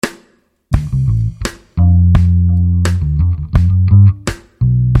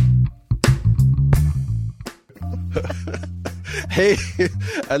Hey,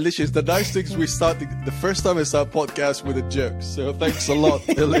 Alicia, it's the nice things we start the first time I start podcast with a joke. So thanks a lot,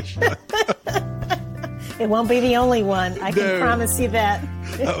 Alicia. It won't be the only one. I can promise you that.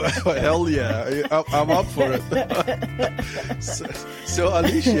 Oh, hell yeah. I'm up for it. So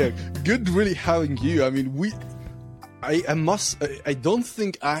Alicia, good really having you. I mean, I don't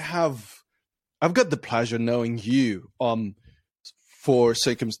think I've got the pleasure knowing you for a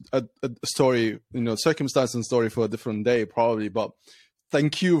story, circumstance and story for a different day probably, but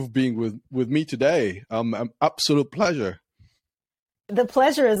thank you for being with me today. An absolute pleasure. The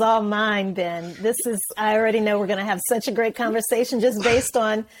pleasure is all mine, Ben. I already know we're going to have such a great conversation just based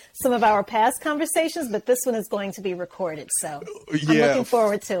on some of our past conversations, but this one is going to be recorded. So I'm looking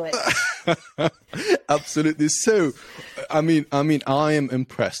forward to it. Absolutely. So, I mean, I am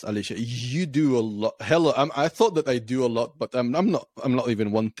impressed, Alicia. You do a lot. Hello. I thought that I do a lot, but I'm not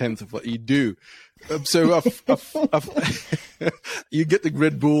even 1/10 of what you do. So you get the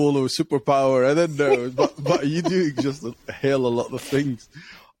Red Bull or superpower, I don't know, but you do just a hell of a lot of things.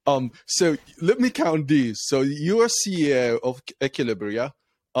 So let me count these. So you are CEO of Equilibria,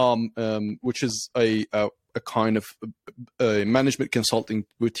 which is a kind of a management consulting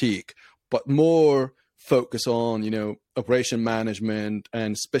boutique, but more focus on operation management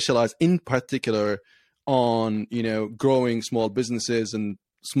and specialize in particular on growing small businesses and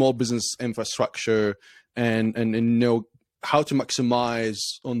small business infrastructure and how to maximize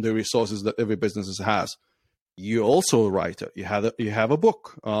on the resources that every business has. You're also a writer. You have a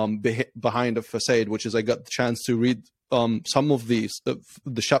book behind a facade, which is I got the chance to read some of the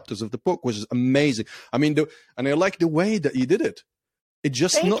chapters of the book, which is amazing. I mean, and I like the way that you did it. It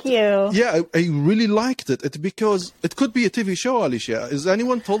just Thank you. Yeah, I really liked it. It's because it could be a TV show, Alicia. Has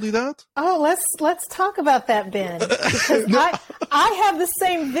anyone told you that? Oh, let's talk about that, Ben. Because I have the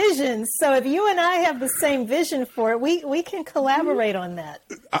same vision. So if you and I have the same vision for it, we can collaborate on that.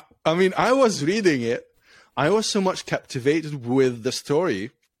 I mean, I was reading it. I was so much captivated with the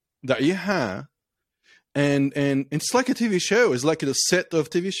story that you have. And it's like a TV show. It's like a set of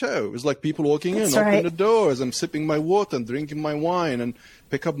TV show. It's like people walking in, opening the doors. I'm sipping my water and drinking my wine and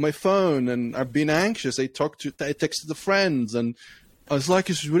pick up my phone. And I've been anxious. I texted the friends, and I was like,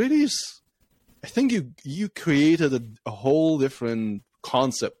 I think you created a whole different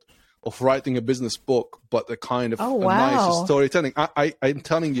concept of writing a business book, but a kind of a nice storytelling. I'm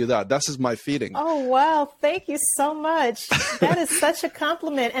telling you that. This is my feeling. Oh, wow. Thank you so much. That is such a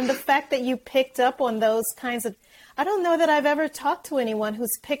compliment. And the fact that you picked up on those kinds of, I don't know that I've ever talked to anyone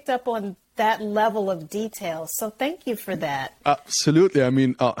who's picked up on that level of detail. So thank you for that. Absolutely. I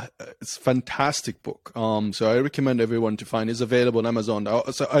mean, it's a fantastic book. So I recommend everyone to find it. It's available on Amazon.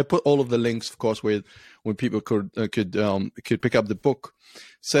 So I put all of the links, of course, where people could pick up the book.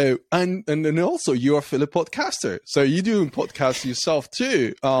 So and also you're a fellow podcaster. So you're doing podcasts yourself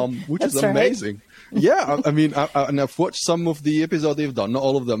too, which is amazing. Right. Yeah, I mean, and I've watched some of the episodes they've done, not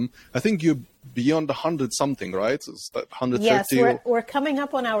all of them. I think you're beyond 100 something, right? It's 130. Yes, we're coming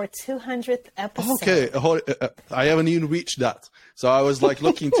up on our 200th episode. Okay, I haven't even reached that. So I was like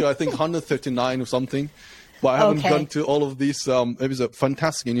looking to, I think 139 or something, but I haven't gone to all of these episodes.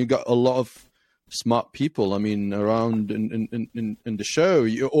 Fantastic, and you got a lot of smart people, I mean, around in the show,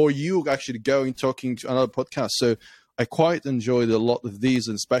 or you actually going talking to another podcast. So I quite enjoyed a lot of these,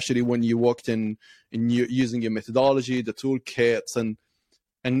 and especially when you walked in using your methodology, the toolkits, and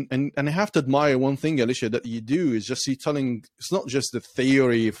I have to admire one thing, Alicia, that you do is just telling. It's not just the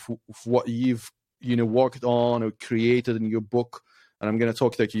theory of what you've worked on or created in your book. And I'm going to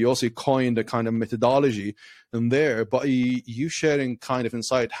talk like you also coined a kind of methodology in there, but you sharing kind of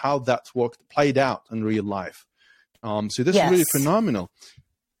insight how that played out in real life. So this is really phenomenal.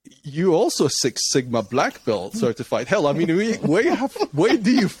 You also Six Sigma Black Belt certified. Hell, I mean, where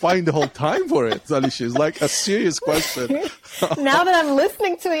do you find the whole time for it, Alicia? It's like a serious question. Now that I'm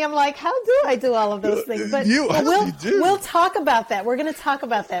listening to you, I'm like, how do I do all of those things? But we'll talk about that. We're going to talk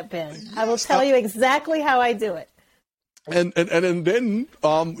about that, Ben. I will tell you exactly how I do it. And then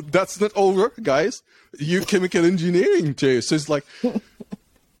that's not over, guys. You chemical engineering too. So it's like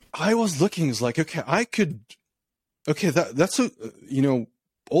I was looking. It's like that's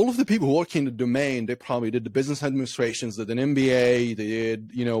all of the people working in the domain. They probably did the business administrations, did an MBA, they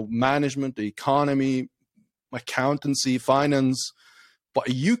did management, the economy, accountancy, finance.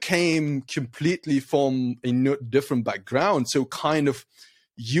 But you came completely from a different background, so kind of.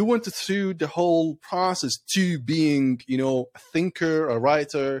 You went through the whole process to being, a thinker, a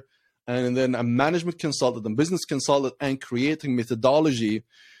writer, and then a management consultant, a business consultant, and creating methodology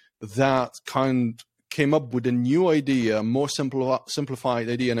that came up with a new idea, a more simplified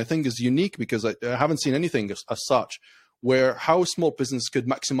idea. And I think is unique because I haven't seen anything as such where how small business could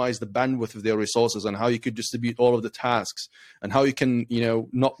maximize the bandwidth of their resources and how you could distribute all of the tasks and how you can,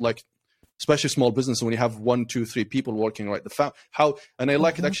 not like, especially small business when you have 1, 2, 3 people working, right? And I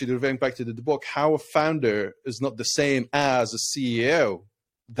like it actually, referring back to the book, how a founder is not the same as a CEO.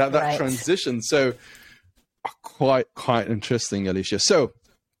 That right. Transition. So quite interesting, Alicia. So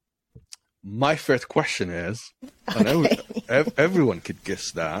my first question is, I know everyone could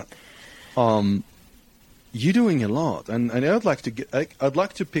guess that. You're doing a lot, and I'd like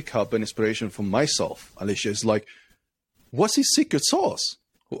to pick up an inspiration from myself, Alicia. It's like, what's his secret sauce?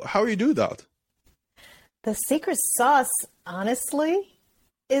 How do you do that? The secret sauce, honestly,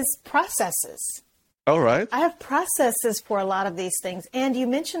 is processes. All right. I have processes for a lot of these things. And you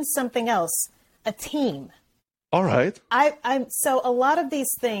mentioned something else, a team. All right. So a lot of these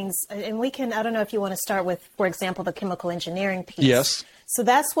things, and I don't know if you want to start with, for example, the chemical engineering piece. Yes. So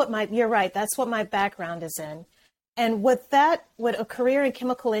you're right. That's what my background is in. And what a career in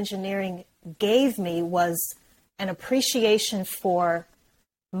chemical engineering gave me was an appreciation for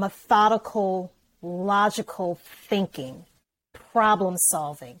methodical, logical thinking, problem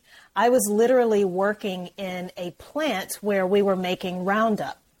solving. I was literally working in a plant where we were making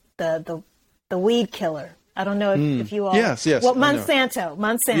Roundup, the weed killer. I don't know if you all. Yes. Well, Monsanto.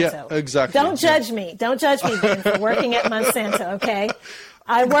 Yeah, exactly. Don't judge me. Don't judge me, Ben, for working at Monsanto. Okay,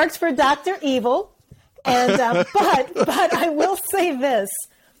 I worked for Dr. Evil, and but I will say this.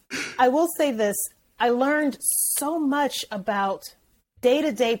 I learned so much about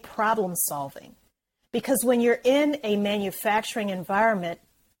day-to-day problem solving, because when you're in a manufacturing environment,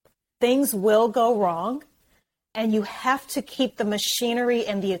 things will go wrong, and you have to keep the machinery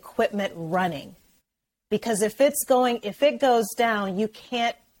and the equipment running. Because if it goes down, you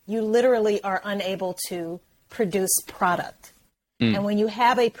literally are unable to produce product. And when you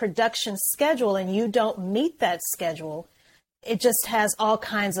have a production schedule and you don't meet that schedule, it just has all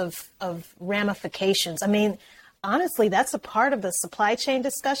kinds of ramifications. I mean, honestly, that's a part of the supply chain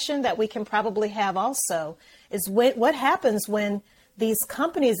discussion that we can probably have also, is what happens when these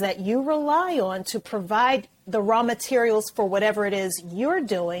companies that you rely on to provide the raw materials for whatever it is you're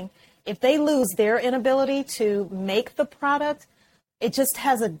doing, if they lose their inability to make the product, it just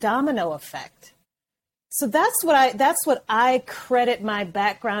has a domino effect. So that's what I credit my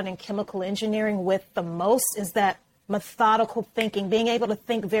background in chemical engineering with the most, is that methodical thinking, being able to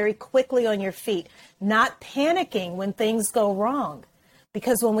think very quickly on your feet, not panicking when things go wrong.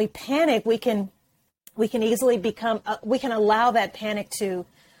 Because when we panic, we can easily we can allow that panic to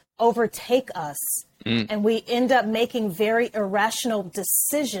overtake us. And we end up making very irrational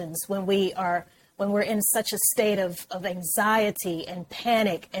decisions when we're in such a state of anxiety and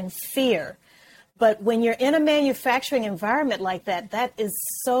panic and fear. But when you're in a manufacturing environment like that, that is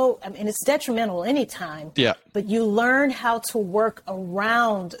it's detrimental anytime. Yeah. But you learn how to work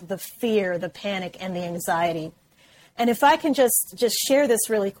around the fear, the panic, and the anxiety. And if I can just share this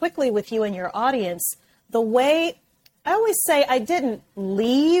really quickly with you and your audience, the way I always say, I didn't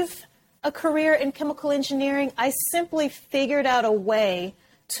leave a career in chemical engineering. I simply figured out a way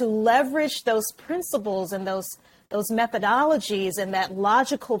to leverage those principles and those methodologies and that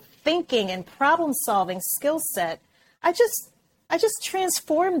logical thinking and problem solving skill set. I just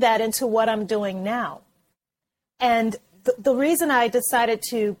transformed that into what I'm doing now. And the reason I decided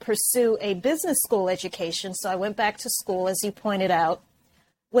to pursue a business school education, so I went back to school, as you pointed out,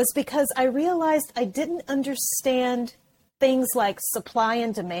 was because I realized I didn't understand things like supply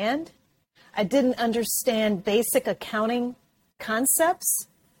and demand. I didn't understand basic accounting concepts.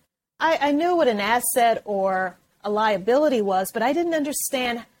 I knew what an asset or a liability was, but I didn't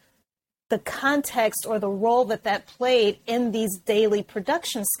understand the context or the role that played in these daily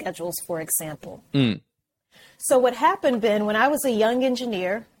production schedules, for example. So what happened, Ben, when I was a young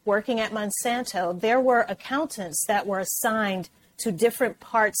engineer working at Monsanto, there were accountants that were assigned to different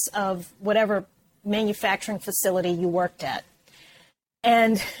parts of whatever manufacturing facility you worked at.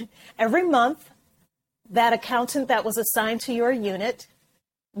 And every month, that accountant that was assigned to your unit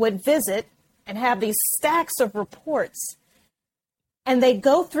would visit and have these stacks of reports. And they'd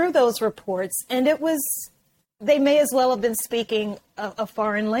go through those reports, and they may as well have been speaking a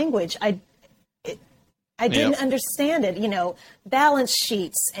foreign language. I didn't understand it, balance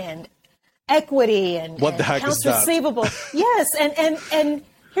sheets and equity and what the heck accounts is that? Receivable. Yes, and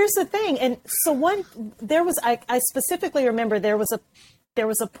here's the thing. And so I specifically remember there was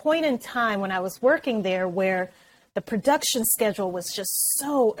a point in time when I was working there where the production schedule was just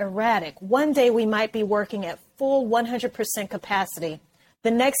so erratic. One day we might be working at full 100% capacity.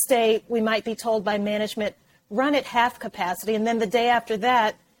 The next day we might be told by management, run at half capacity. And then the day after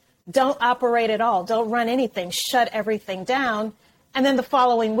that, don't operate at all, don't run anything, shut everything down. And then the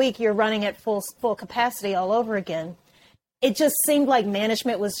following week, you're running at full capacity all over again. It just seemed like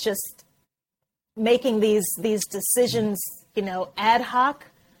management was just making these decisions, ad hoc.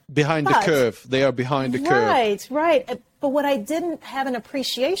 Behind the curve. They are behind the curve. Right. But what I didn't have an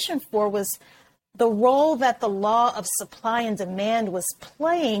appreciation for was the role that the law of supply and demand was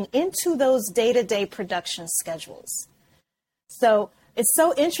playing into those day-to-day production schedules. So it's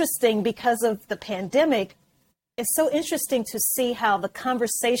so interesting because of the pandemic. It's so interesting to see how the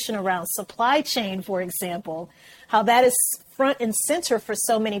conversation around supply chain, for example, how that is front and center for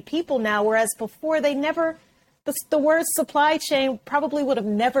so many people now, whereas before the word supply chain probably would have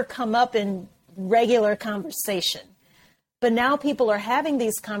never come up in regular conversation. But now people are having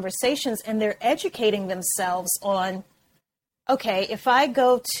these conversations and they're educating themselves on, okay, if I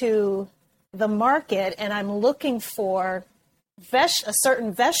go to the market and I'm looking for a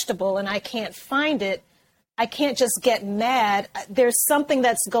certain vegetable and I can't find it, I can't just get mad. There's something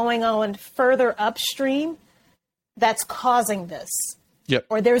that's going on further upstream that's causing this. Yep.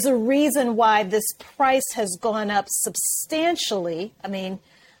 Or there's a reason why this price has gone up substantially. I mean,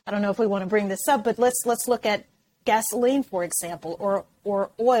 I don't know if we want to bring this up, but let's look at gasoline, for example, or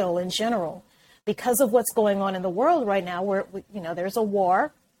oil in general. Because of what's going on in the world right now, where there's a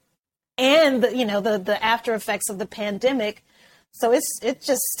war and the after effects of the pandemic. So it's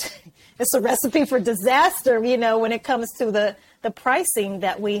a recipe for disaster, when it comes to the pricing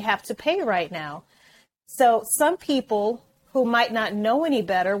that we have to pay right now. So some people who might not know any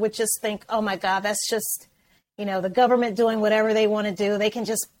better would just think, oh my God, that's just, the government doing whatever they want to do. They can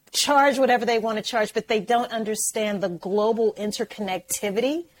just charge whatever they want to charge, but they don't understand the global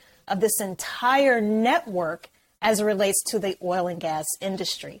interconnectivity of this entire network as it relates to the oil and gas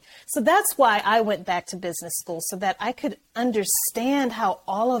industry. So that's why I went back to business school, so that I could understand how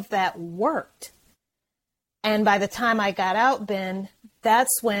all of that worked. And by the time I got out, Ben,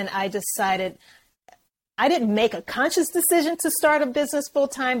 that's when I decided I didn't make a conscious decision to start a business full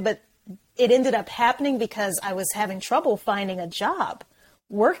time, but it ended up happening because I was having trouble finding a job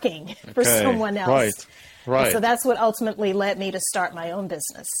working for someone else. Right. And so that's what ultimately led me to start my own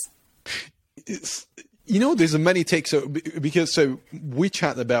business. There's many takes. Because we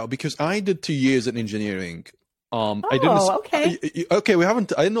chat about, because I did 2 years in engineering. Okay. Okay,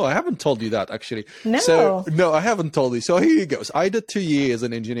 I haven't told you that actually. No, I haven't told you. So here you go. So I did 2 years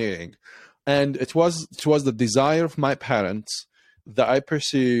in engineering, and it was the desire of my parents that I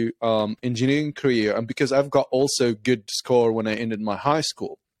pursue engineering career, and because I've got also good score when I ended my high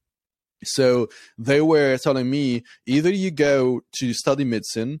school. So they were telling me, either you go to study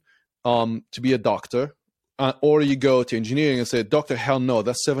medicine, to be a doctor, or you go to engineering and say, doctor, hell no,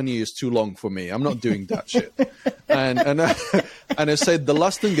 that's 7 years too long for me. I'm not doing that shit. And I said, the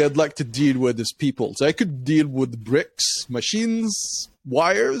last thing I'd like to deal with is people. So I could deal with bricks, machines,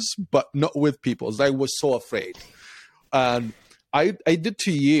 wires, but not with people. I was so afraid. And I did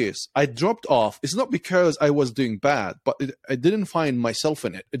 2 years. I dropped off. It's not because I was doing bad, but I didn't find myself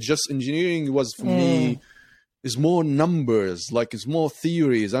in it. It just, engineering was for me, is more numbers, like it's more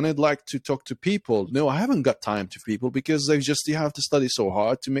theories, and I'd like to talk to people. No, I haven't got time to people because you have to study so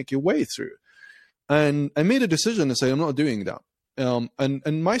hard to make your way through. And I made a decision to say, I'm not doing that.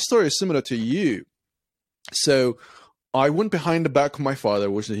 And my story is similar to you. So I went behind the back of my father,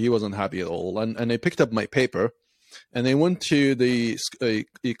 which he wasn't happy at all. And I picked up my paper, and I went to the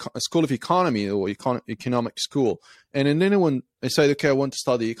School of Economy, or economic school. And then I said, okay, I want to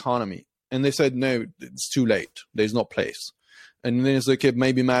study economy. And they said, no, it's too late. There's no place. And then it's like, okay,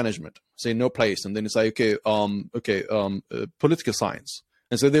 maybe management. Say no place. And then it's like, political science.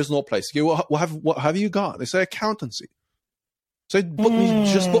 And so there's no place. Okay, what have you got? They say accountancy. So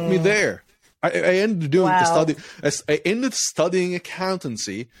just put me there. I ended doing the study. I ended studying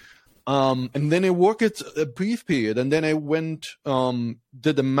accountancy. And then I worked it a brief period, and then I went,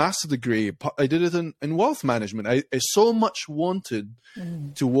 did a master's degree. I did it in wealth management. I so much wanted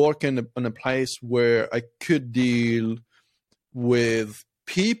to work in a place where I could deal with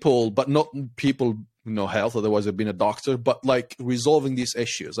people, but not people, health, otherwise I'd been a doctor, but like resolving these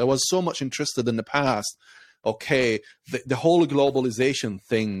issues. I was so much interested in the past. Okay, the whole globalization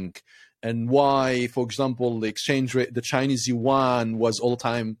thing, and why, for example, the exchange rate, the Chinese yuan was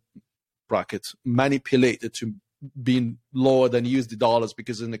all-time brackets manipulated to being lower than USD dollars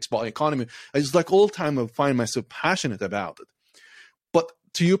because it's an exporting economy. It's like all the time I find myself passionate about it. But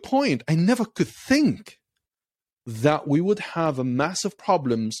to your point, I never could think that we would have a massive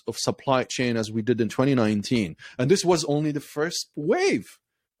problems of supply chain as we did in 2019. And this was only the first wave.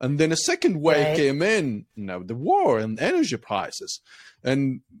 And then a second wave came in, the war and energy prices.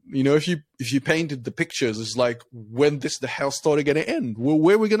 And, if you painted the pictures, it's like, when the hell story going to end?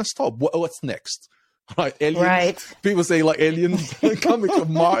 Where are we going to stop? What's next? Right? Aliens. Right. People say like aliens coming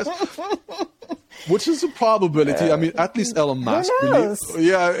from Mars. Which is a probability. I mean, at least Elon Musk believes.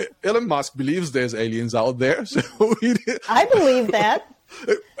 Yeah, Elon Musk believes there's aliens out there. So I believe that.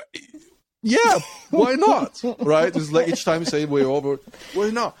 Yeah, why not? Right? It's like each time you say we're over, why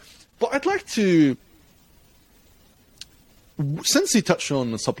not? But I'd like to, since you touched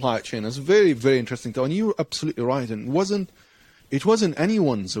on the supply chain, it's very, very interesting. And you're absolutely right. And it wasn't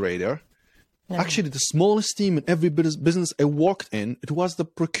anyone's radar. No. Actually, the smallest team in every business I worked in, it was the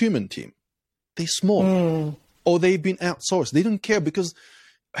procurement team. They're small, or they've been outsourced. They don't care because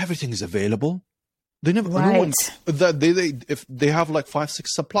everything is available. They never. Right. No one, if they have like 5-6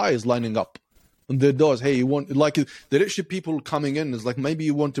 suppliers lining up on their doors. Hey, you want like there actually people coming in is like, maybe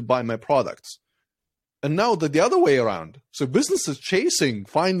you want to buy my products, and now the other way around. So businesses chasing,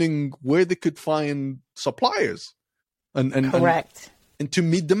 finding where they could find suppliers, and correct, and to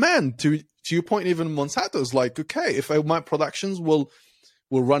meet demand. To your point, even Monsanto is like, okay, if my productions will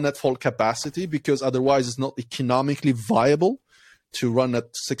run at full capacity, because otherwise it's not economically viable to run at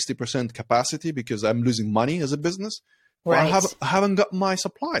 60% capacity because I'm losing money as a business. Right. Well, I haven't got my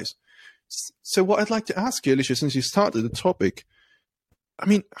supplies. So what I'd like to ask you, Alicia, since you started the topic, I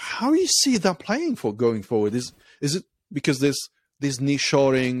mean, how do you see that playing for going forward? Is it because there's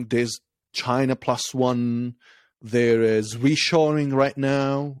nearshoring, there's China plus one, there is reshoring right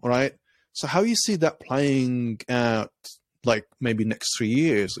now, right? So how do you see that playing out, like maybe next 3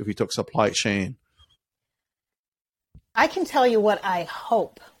 years, if we talk supply chain? I can tell you what I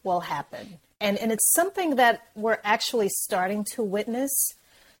hope will happen. And it's something that we're actually starting to witness.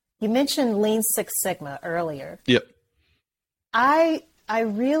 You mentioned Lean Six Sigma earlier. Yep. I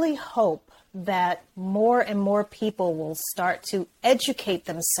really hope that more and more people will start to educate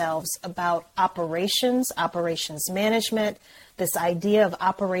themselves about operations management, this idea of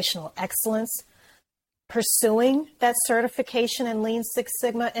operational excellence, pursuing that certification in Lean Six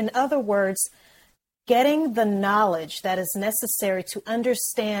Sigma. In other words, getting the knowledge that is necessary to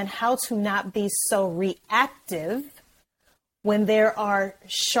understand how to not be so reactive when there are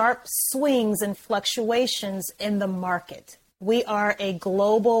sharp swings and fluctuations in the market. We are a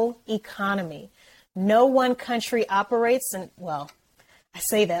global economy. No one country operates in, well, I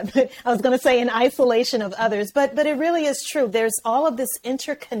say that, but I was going to say in isolation of others, but it really is true. There's all of this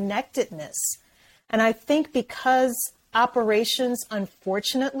interconnectedness. And I think because operations,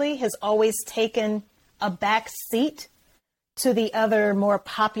 unfortunately, has always taken a back seat to the other more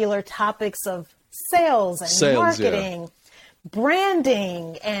popular topics of sales and marketing,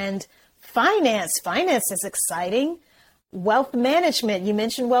 branding, and finance. Finance is exciting. Wealth management. You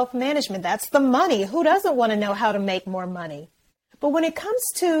mentioned wealth management. That's the money. Who doesn't want to know how to make more money? But when it comes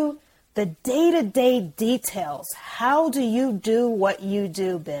to the day-to-day details, how do you do what you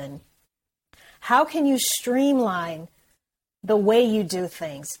do, Ben? How can you streamline the way you do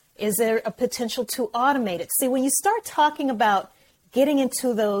things? Is there a potential to automate it? See, when you start talking about getting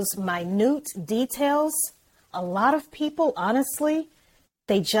into those minute details, a lot of people, honestly,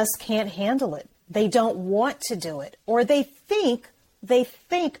 they just can't handle it. They don't want to do it, or they think,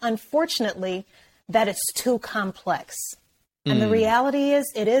 unfortunately, that it's too complex. And the reality is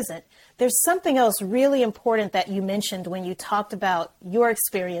it isn't. There's something else really important that you mentioned when you talked about your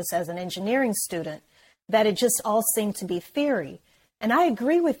experience as an engineering student, that it just all seemed to be theory. And I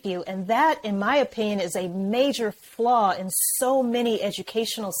agree with you. And that, in my opinion, is a major flaw in so many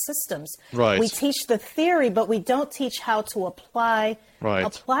educational systems. Right. We teach the theory, but we don't teach how to apply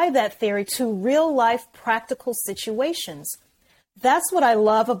that theory to real life practical situations. That's what I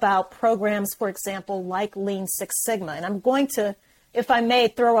love about programs, for example, like Lean Six Sigma. And I'm going to, if I may,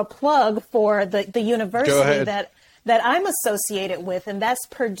 throw a plug for the university that I'm associated with, and that's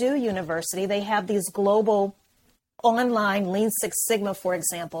Purdue University. They have these global online Lean Six Sigma, for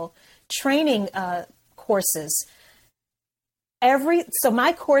example, training courses. So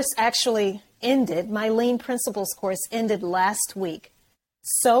my course actually ended, my Lean Principles course ended last week.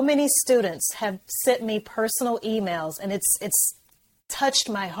 So many students have sent me personal emails, and it's touched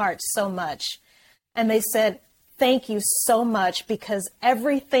my heart so much. And they said, thank you so much, because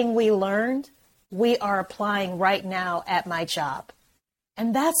everything we learned, we are applying right now at my job.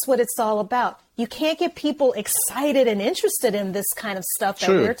 And that's what it's all about. You can't get people excited and interested in this kind of stuff that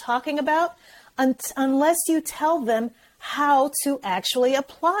we're talking about unless you tell them how to actually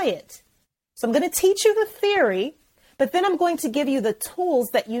apply it. So I'm going to teach you the theory, but then I'm going to give you the tools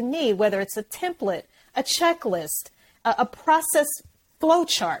that you need, whether it's a template, a checklist, a process flow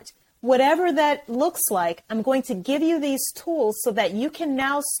chart. Whatever that looks like, I'm going to give you these tools so that you can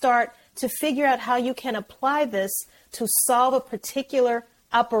now start to figure out how you can apply this to solve a particular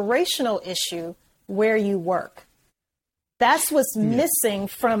operational issue where you work. That's what's missing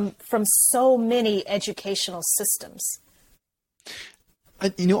from so many educational systems.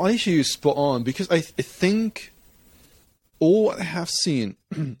 Alicia, you're spot on, because I think all I have seen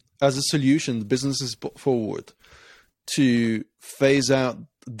as a solution the businesses put forward to phase out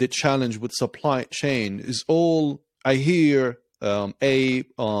the challenge with supply chain is all I hear.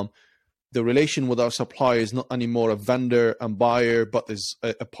 The relation with our supplier is not anymore a vendor and buyer, but is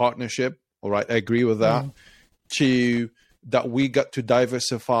a partnership. All right, I agree with that. That we got to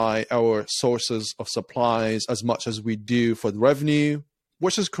diversify our sources of supplies as much as we do for the revenue,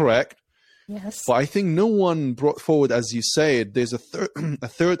 which is correct. Yes. But I think no one brought forward, as you said, there's a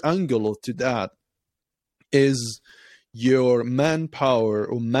third angle to that, is your manpower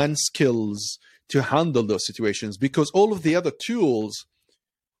or man skills to handle those situations, because all of the other tools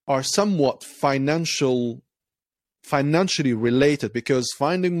are somewhat financially related, because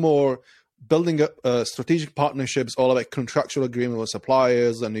building up strategic partnerships, all about contractual agreement with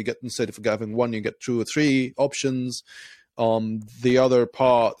suppliers, and you get, instead of having one, you get 2 or 3 options. The other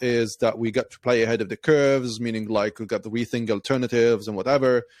part is that we got to play ahead of the curves, meaning like we got to rethink alternatives and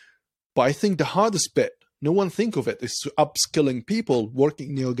whatever. But I think the hardest bit, no one think of it, is upskilling people working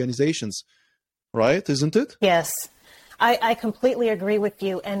in the organizations, right? Isn't it? Yes, I completely agree with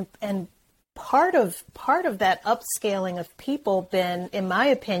you. And part of that upscaling of people, Ben, in my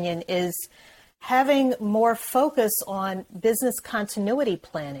opinion, is having more focus on business continuity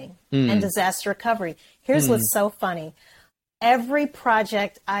planning and disaster recovery. Here's what's so funny. Every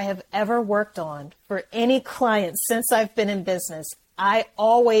project I have ever worked on for any client since I've been in business, I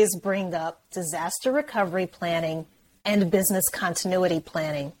always bring up disaster recovery planning and business continuity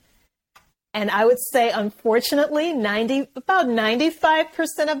planning. And I would say, unfortunately, about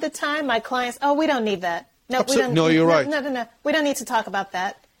 95% of the time, my clients, we don't need that. No, we don't. No, you're right. No. We don't need to talk about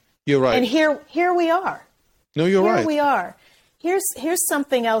that. You're right. And here we are. No, you're right. Here we are. Here's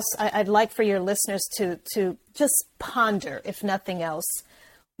something else I'd like for your listeners to just ponder, if nothing else.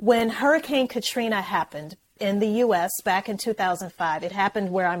 When Hurricane Katrina happened in the U.S. back in 2005, it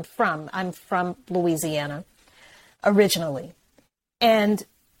happened where I'm from. I'm from Louisiana originally. And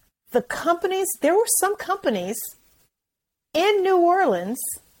there were some companies in New Orleans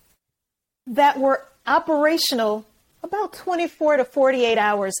that were operational about 24 to 48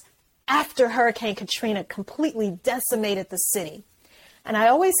 hours after Hurricane Katrina completely decimated the city. And I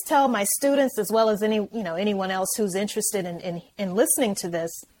always tell my students, as well as anyone else who's interested in listening to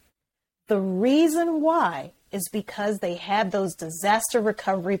this, the reason why is because they had those disaster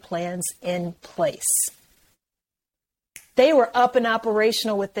recovery plans in place. They were up and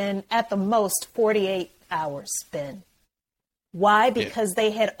operational within, at the most, 48 hours, Ben. Why? Because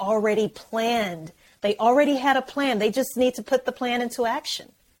they had already planned. They already had a plan. They just need to put the plan into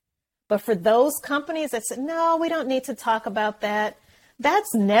action. But for those companies that said, no, we don't need to talk about that,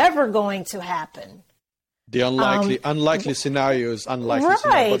 that's never going to happen. The unlikely scenarios,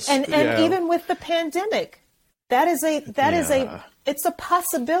 right. And even with the pandemic, it's a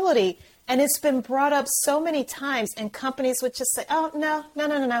possibility. And it's been brought up so many times, and companies would just say, oh, no.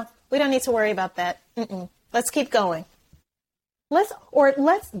 We don't need to worry about that. Let's keep going.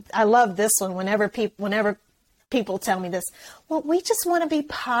 I love this one whenever people tell me this. Well, we just want to be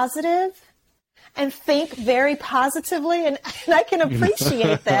positive and think very positively. And I can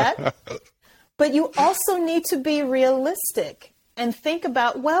appreciate that. But you also need to be realistic and think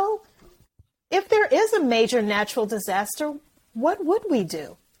about, well, if there is a major natural disaster, what would we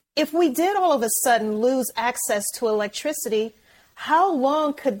do? If we did all of a sudden lose access to electricity, how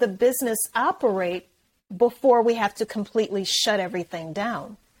long could the business operate before we have to completely shut everything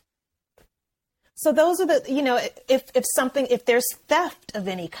down? So those are if there's theft of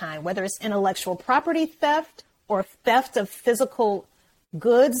any kind, whether it's intellectual property theft or theft of physical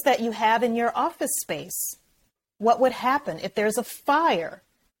goods that you have in your office space, what would happen if there's a fire,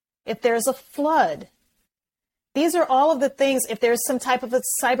 if there's a flood? These are all of the things, if there's some type of a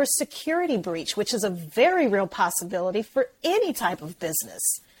cybersecurity breach, which is a very real possibility for any type of business.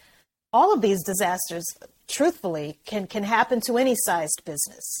 All of these disasters, truthfully, can happen to any sized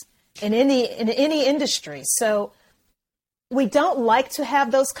business in any industry. So we don't like to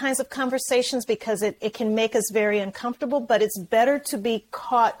have those kinds of conversations because it can make us very uncomfortable, but it's better to be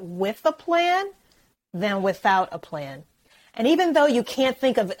caught with a plan than without a plan. And even though you can't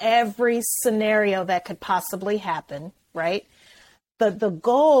think of every scenario that could possibly happen, right? The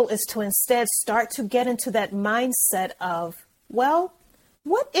goal is to instead start to get into that mindset of, well,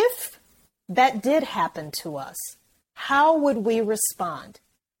 What if that did happen to us? How would we respond?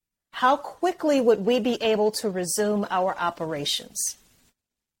 How quickly would we be able to resume our operations?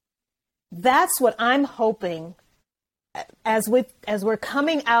 That's what I'm hoping as we're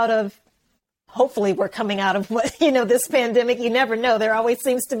coming out of, hopefully we're coming out of this pandemic. You never know. There always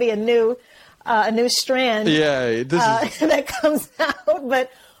seems to be a new strand that comes out.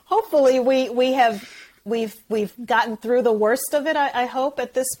 But hopefully we've gotten through the worst of it, I hope,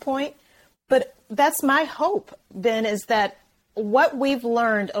 at this point. But that's my hope, Ben, is that what we've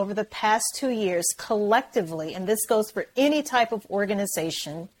learned over the past 2 years collectively, and this goes for any type of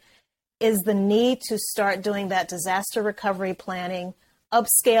organization, is the need to start doing that disaster recovery planning,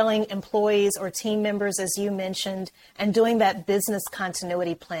 upscaling employees or team members, as you mentioned, and doing that business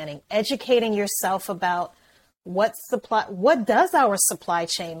continuity planning, educating yourself about what does our supply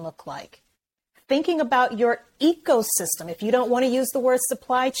chain look like? Thinking about your ecosystem. If you don't want to use the word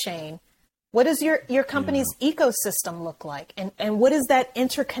supply chain, what does your company's ecosystem look like? And what is that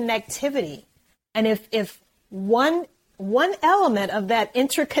interconnectivity? And if one element of that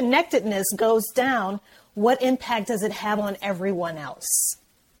interconnectedness goes down, what impact does it have on everyone else?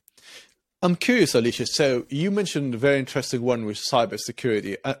 I'm curious, Alicia. So you mentioned a very interesting one with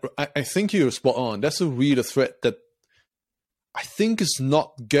cybersecurity. I think you're spot on. That's a real threat that I think is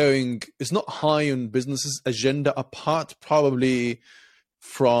not high on businesses' agenda, apart probably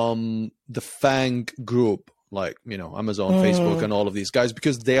from the FANG group, like, Amazon, Facebook, and all of these guys,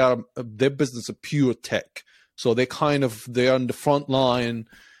 because their business is pure tech. So they're on the front line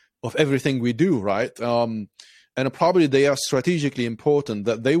of everything we do, right? And probably they are strategically important,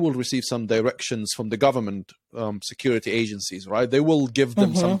 that they will receive some directions from the government security agencies, right? They will give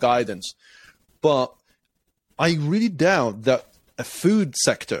them some guidance. But I really doubt that a food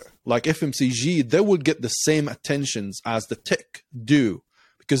sector like FMCG, they will get the same attentions as the tech do,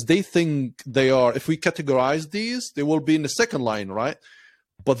 because they think if we categorize these, they will be in the second line, right?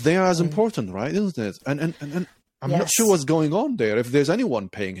 But they are as important, right? Isn't it? And I'm not sure what's going on there, if there's anyone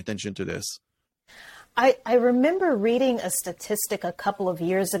paying attention to this. I remember reading a statistic a couple of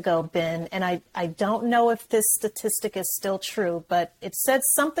years ago, Ben, and I don't know if this statistic is still true, but it said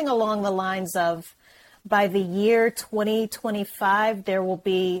something along the lines of, by the year 2025, there will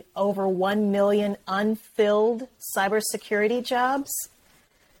be over 1 million unfilled cybersecurity jobs.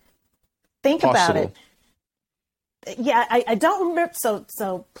 Think about it. Yeah, I don't remember.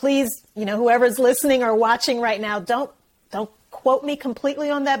 So please, whoever's listening or watching right now, don't quote me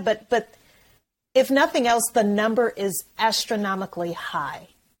completely on that. But if nothing else, the number is astronomically high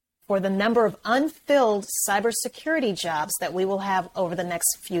for the number of unfilled cybersecurity jobs that we will have over the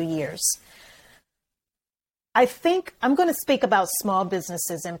next few years. I think I'm going to speak about small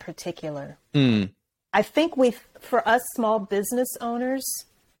businesses in particular. I think for us small business owners,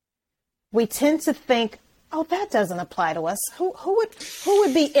 we tend to think, oh, that doesn't apply to us. Who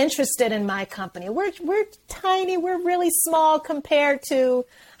would be interested in my company? We're tiny. We're really small compared to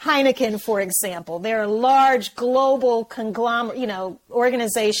Heineken, for example. They're a large global conglomerate,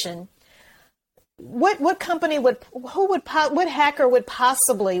 organization. What company what hacker would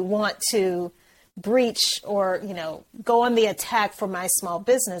possibly want to breach or, go on the attack for my small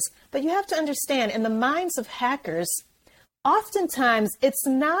business? But you have to understand, in the minds of hackers, oftentimes it's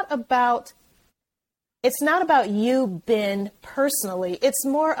not about you, Ben, personally. It's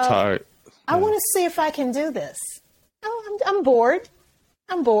more of, I want to see if I can do this. Oh, I'm bored.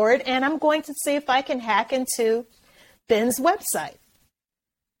 And I'm going to see if I can hack into Ben's website.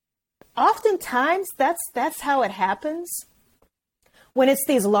 Oftentimes, that's how it happens. When it's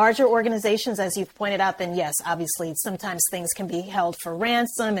these larger organizations, as you've pointed out, then yes, obviously, sometimes things can be held for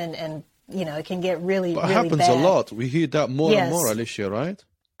ransom and it can get really, really bad. It happens a lot. We hear that more and more, Alicia, right?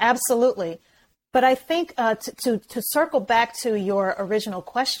 Absolutely. But I think to circle back to your original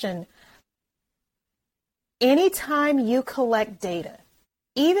question, anytime you collect data,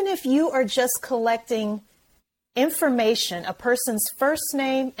 even if you are just collecting information, a person's first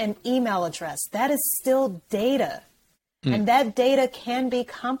name and email address, that is still data. And that data can be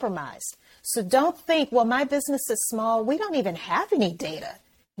compromised. So don't think, well, my business is small. We don't even have any data.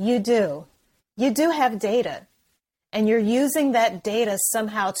 You do. You do have data. And you're using that data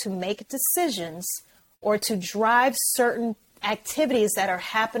somehow to make decisions or to drive certain activities that are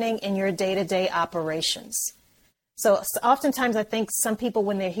happening in your day-to-day operations. So oftentimes I think some people,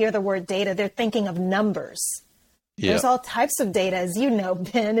 when they hear the word data, they're thinking of numbers. Yeah. There's all types of data, as you know,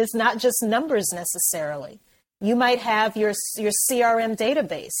 Ben. It's not just numbers necessarily. You might have your CRM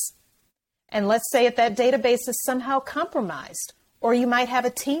database. And let's say if that database is somehow compromised, or you might have a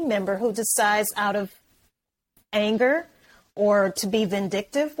team member who decides out of anger or to be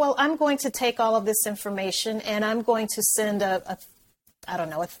vindictive, well, I'm going to take all of this information and I'm going to send a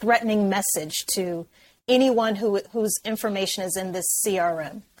threatening message to anyone whose information is in this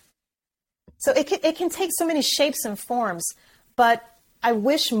CRM. So it can take so many shapes and forms, but I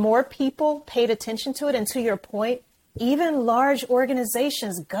wish more people paid attention to it. And to your point, even large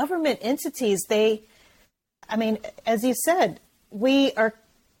organizations, government entities, as you said, we are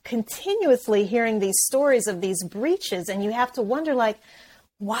continuously hearing these stories of these breaches, and you have to wonder, like,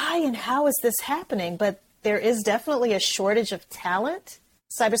 why and how is this happening? But there is definitely a shortage of talent,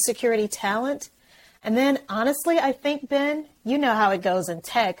 cybersecurity talent. And then, honestly, I think, Ben, you know how it goes in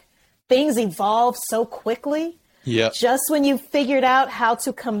tech. Things evolve so quickly. Yeah. Just when you figured out how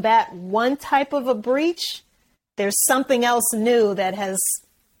to combat one type of a breach, there's something else new that has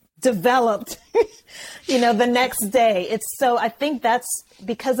developed, the next day. I think that's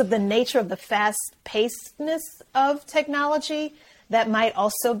because of the nature of the fast-pacedness of technology. That might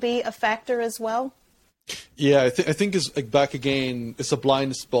also be a factor as well. Yeah, I think it's like back again. It's a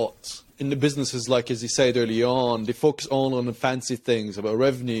blind spot in the businesses, like as you said early on. They focus all on the fancy things about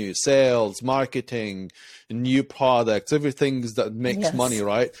revenue, sales, marketing, new products, everything that makes money,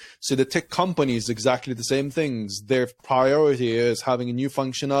 right? So the tech companies exactly the same things. Their priority is having new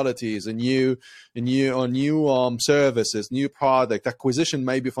functionalities, new services, new product acquisition,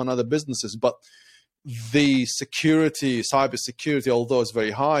 maybe for other businesses, but the cybersecurity, although it's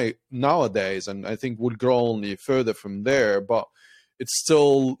very high nowadays, and I think will grow only further from there, but it's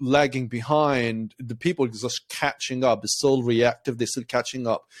still lagging behind. The people are just catching up. They're still reactive. They're still catching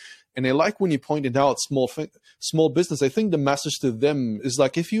up. And I like when you pointed out small business. I think the message to them is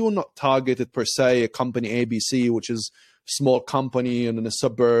like, if you're not targeted per se, a company ABC, which is a small company in a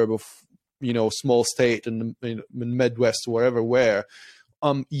suburb of, small state in the Midwest, where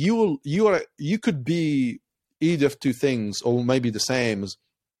you could be either of two things, or maybe the same.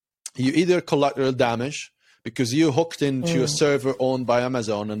 You either collateral damage because you hooked into a server owned by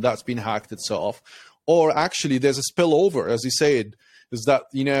Amazon and that's been hacked itself, or actually there's a spillover, as you said, is that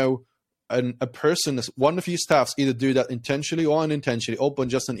a person, one of your staffs, either do that intentionally or unintentionally, open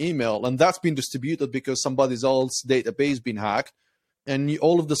just an email, and that's been distributed because somebody's else's database been hacked, and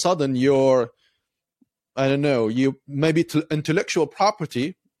all of a sudden your maybe intellectual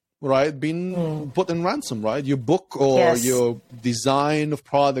property, right, being put in ransom, right? Your book or your design of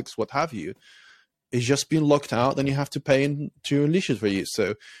products, what have you, is just being locked out, and you have to pay into leashes for you.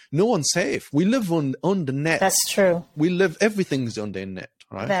 So no one's safe. We live on the net. That's true. Everything's on the net,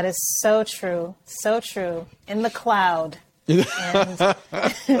 right? That is so true. So true. In the cloud. And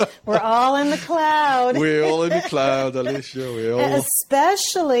we're all in the cloud. We're all in the cloud, Alicia.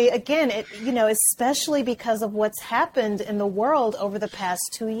 Especially, again, especially because of what's happened in the world over the past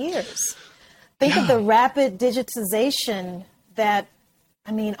 2 years. Think of the rapid digitization that,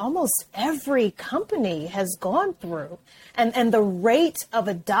 almost every company has gone through. And the rate of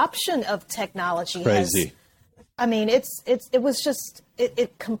adoption of technology crazy. It was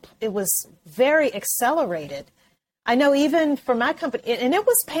very accelerated. I know even for my company, and it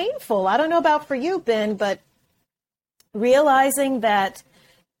was painful. I don't know about for you, Ben, but realizing that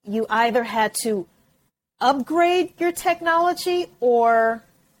you either had to upgrade your technology or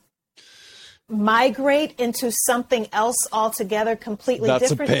migrate into something else altogether, completely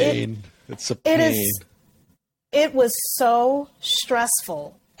different. That's a pain. It's a pain. It was so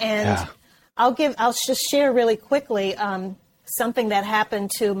stressful. And I'll just share really quickly something that happened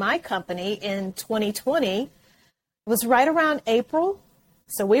to my company in 2020. It was right around April.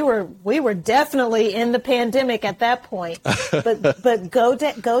 So we were definitely in the pandemic at that point. But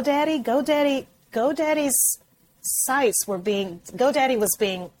GoDaddy's sites GoDaddy was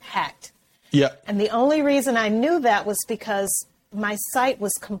being hacked. Yeah. And the only reason I knew that was because my site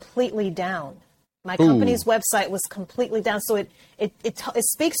was completely down. My company's website was completely down. So it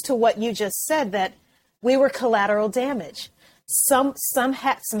speaks to what you just said, that we were collateral damage. Some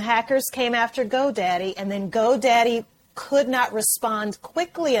hackers came after GoDaddy, and then GoDaddy could not respond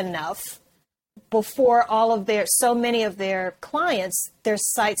quickly enough before so many of their clients, their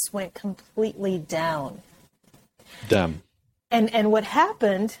sites went completely down. Damn. And what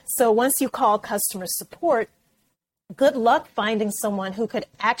happened, so once you call customer support, good luck finding someone who could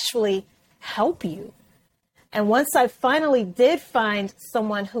actually help you. And once I finally did find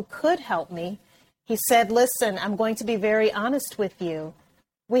someone who could help me, he said, listen, I'm going to be very honest with you.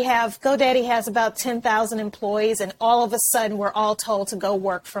 GoDaddy has about 10,000 employees, and all of a sudden we're all told to go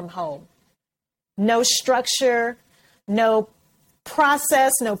work from home. No structure, no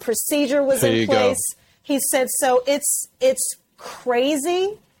process, no procedure was in place. He said, so it's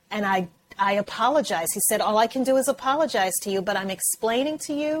crazy, and I I apologize. He said, all I can do is apologize to you, but I'm explaining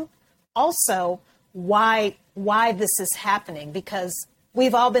to you also why this is happening, because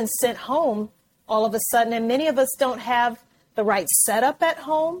we've all been sent home all of a sudden, and many of us don't have the right setup at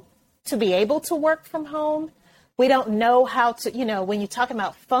home to be able to work from home. We don't know how to, when you're talking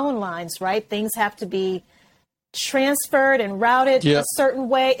about phone lines, right? Things have to be transferred and routed a certain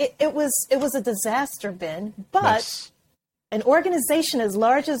way. It was a disaster, Ben. But an organization as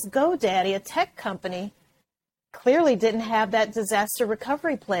large as GoDaddy, a tech company, clearly didn't have that disaster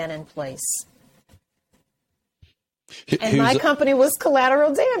recovery plan in place. And my company was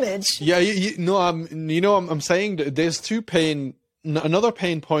collateral damage. Yeah, I'm saying that there's another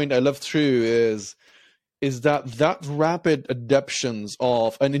pain point I lived through is that rapid adoptions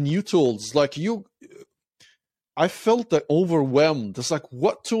of and new tools. Like I felt that overwhelmed. It's like,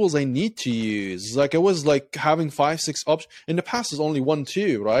 what tools I need to use? Like I was like having 5, 6 options. In the past, there's only 1,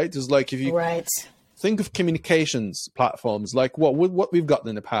 2, right? It's like if you think of communications platforms, like what we've got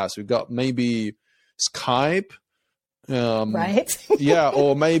in the past, we've got maybe Skype. Or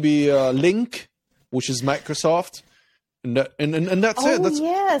maybe Link, which is Microsoft, and that's it. That's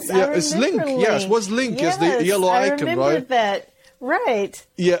it's Link. Yes, was Link is the yellow icon, right? That. Right.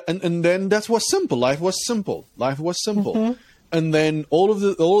 Yeah, and then that was simple. Life was simple. Mm-hmm. And then all of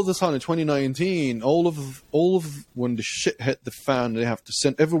the time in 2019, all of when the shit hit the fan, they have to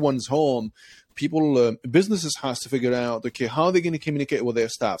send everyone's home. People, businesses has to figure out, okay, how are they going to communicate with their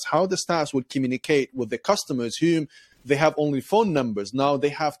staffs? How the staffs would communicate with their customers, whom they have only phone numbers. Now they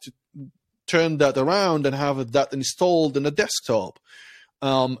have to turn that around and have that installed in a desktop.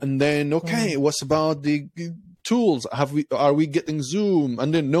 And then, what's about the tools? Are we getting Zoom?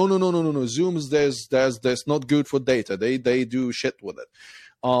 And then no. Zoom is there's not good for data. They do shit with it.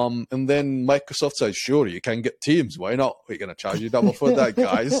 And then Microsoft says, sure, you can get Teams. Why not? We're going to charge you double for that,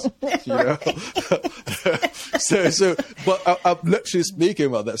 guys. But I'm literally speaking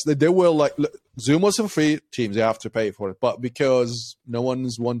about this. They were like, look, Zoom was for free. Teams, you have to pay for it. But because no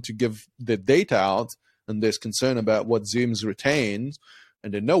one's want to give the data out and there's concern about what Zoom's retains,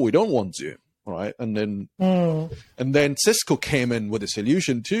 and they know we don't want Zoom. Right. And then Cisco came in with a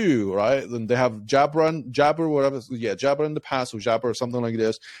solution too, right? And they have Jabber, whatever. Yeah, Jabber in the past, or Jabber or something like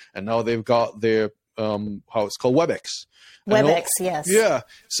this. And now they've got their how it's called, WebEx. Yes. Yeah.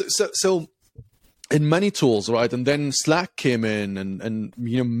 So in many tools, right? And then Slack came in and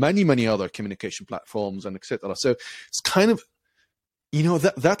many other communication platforms and etc. So it's kind of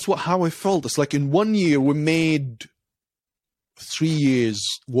that's how I felt. It's like in 1 year we made 3 years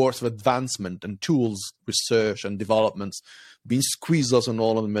worth of advancement and tools, research and developments being squeezed us on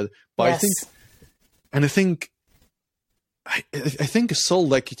all of them. But I think it's so,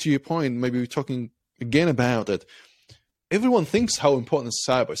 like, to your point, maybe we're talking again about it. Everyone thinks how important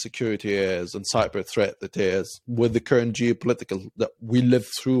cybersecurity is and cyber threat it is with the current geopolitical that we live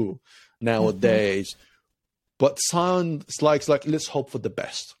through nowadays. But sounds like let's hope for the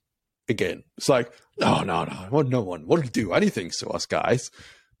best. Again, it's like, no one will do anything to us, guys.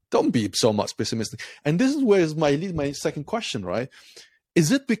 Don't be so much pessimistic. And this is where is my second question, right?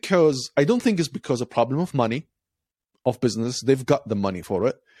 Is it because, I don't think it's because of problem of money, of business. They've got the money for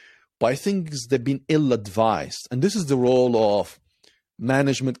it. But I think they've been ill-advised. And this is the role of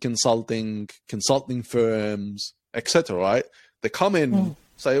management consulting firms, etc., right? They come in,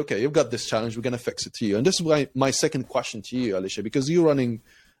 say, okay, you've got this challenge, we're going to fix it to you. And this is my second question to you, Alicia, because you're running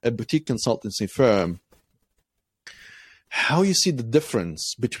a boutique consultancy firm. How you see the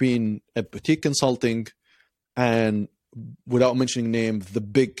difference between a boutique consulting and, without mentioning names, the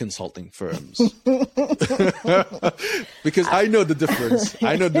big consulting firms? Because I know the difference.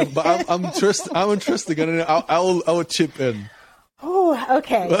 But I'm interested. I will chip in. Oh,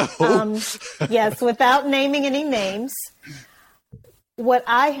 okay. Yes, without naming any names, what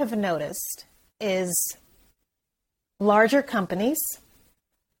I have noticed is larger companies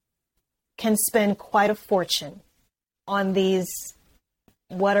can spend quite a fortune on these,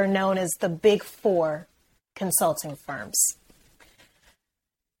 what are known as the Big Four consulting firms.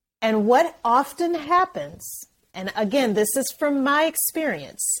 And what often happens, and again, this is from my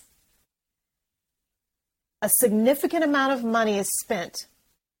experience, a significant amount of money is spent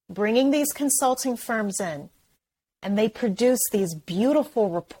bringing these consulting firms in, and they produce these beautiful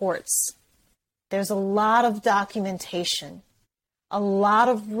reports. There's a lot of documentation, a lot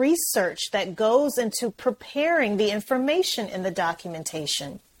of research that goes into preparing the information in the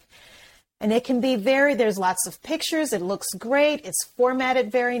documentation. And it can be there's lots of pictures, it looks great, it's formatted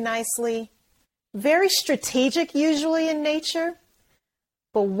very nicely, very strategic usually in nature.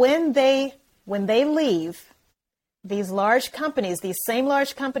 But when they leave, these large companies, these same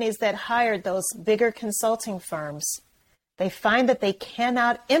large companies that hired those bigger consulting firms, they find that they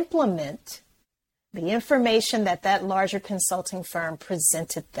cannot implement the information that that larger consulting firm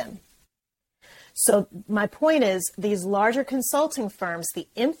presented them. So my point is, these larger consulting firms, the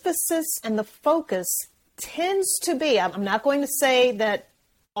emphasis and the focus tends to be, I'm not going to say that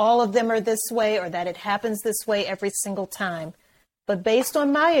all of them are this way or that it happens this way every single time, but based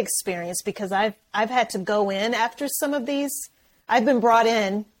on my experience, because I've had to go in after some of these, I've been brought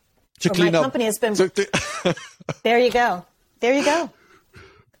in, to clean my up. company has been, there you go. There you go.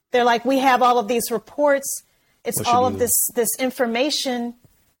 They're like, we have all of these reports. It's all of this information.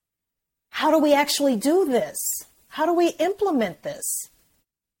 How do we actually do this? How do we implement this?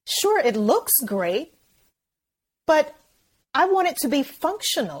 Sure, it looks great, but I want it to be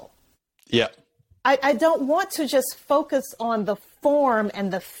functional. Yeah. I don't want to just focus on the form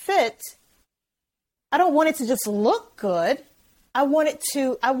and the fit. I don't want it to just look good. I want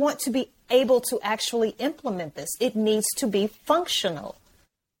to be able to actually implement this. It needs to be functional.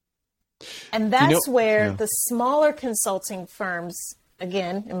 And that's where the smaller consulting firms,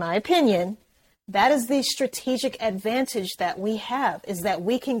 again, in my opinion, that is the strategic advantage that we have, is that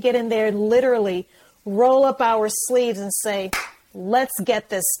we can get in there, literally roll up our sleeves and say, let's get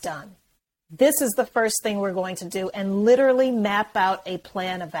this done. This is the first thing we're going to do, and literally map out a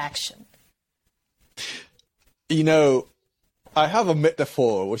plan of action. You know, I have a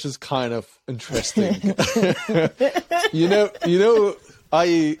metaphor which is kind of interesting. you know,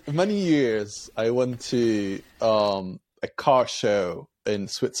 many years I went to a car show in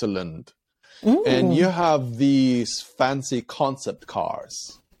Switzerland. Ooh. And you have these fancy concept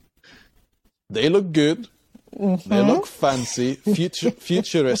cars. They look good. Mm-hmm. They look fancy,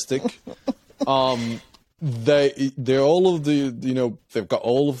 futuristic. They're all of the, they've got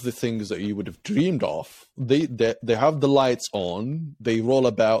all of the things that you would have dreamed of. They have the lights on. They roll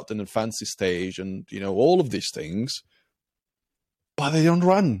about in a fancy stage, and all of these things, but they don't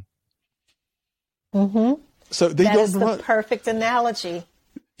run. Mm-hmm. So they that don't is run. The perfect analogy.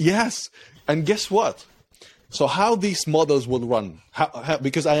 Yes, and guess what? So how these models will run? How,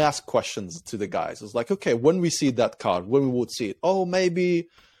 because I ask questions to the guys. It's like, okay, when we see that car, when we would see it, maybe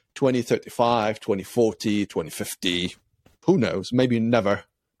 2035, 2040, 2050, who knows? Maybe never,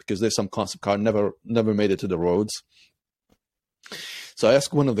 because there's some concept car never made it to the roads. So I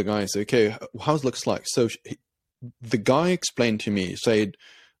asked one of the guys, okay, how it looks like? So the guy explained to me, said,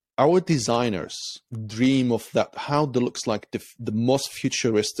 our designers dream of that, how it looks like the most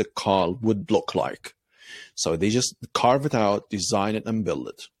futuristic car would look like. So they just carve it out, design it, and build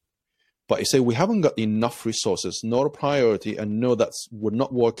it. But you say we haven't got enough resources, nor a priority, and we're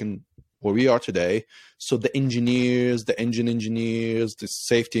not working where we are today. So the engineers, the engine engineers, the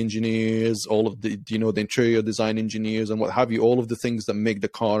safety engineers, all of the the interior design engineers, and what have you, all of the things that make the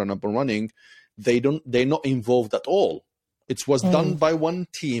car up and running, they're not involved at all. It was done by one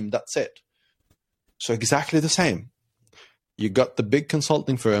team. That's it. So exactly the same. You got the big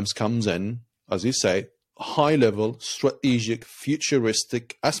consulting firms comes in, as you say, high level, strategic,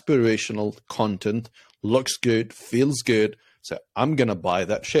 futuristic, aspirational content, looks good, feels good. So I'm going to buy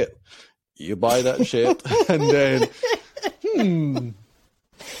that shit. You buy that shit, and then,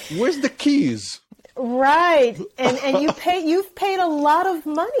 where's the keys? Right. And you've paid a lot of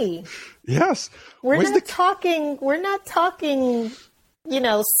money. Yes. We're not talking,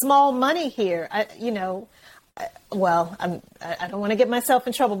 small money here. I don't want to get myself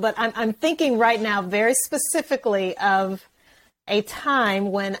in trouble, but I'm thinking right now very specifically of a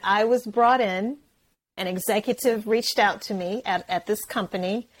time when I was brought in. An executive reached out to me at this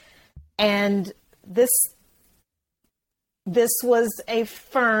company, and this was a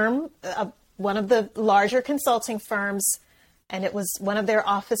firm, one of the larger consulting firms, and it was one of their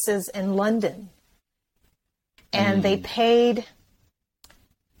offices in London. And they paid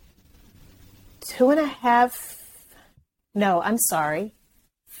 £4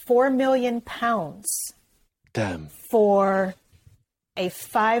 million. Damn. For a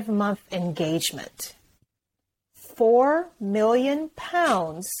 5-month engagement. £4 million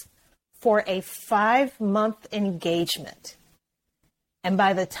for a 5-month engagement. And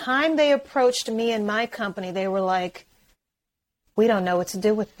by the time they approached me and my company, they were like, we don't know what to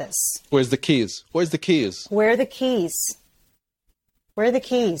do with this. Where's the keys? Where are the keys?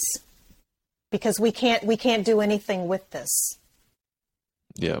 Because we can't do anything with this.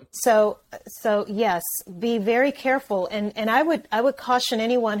 Yeah. So yes, be very careful. And I would caution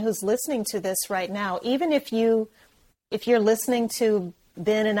anyone who's listening to this right now, even if you're listening to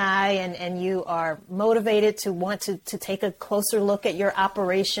Ben and I and you are motivated to want to take a closer look at your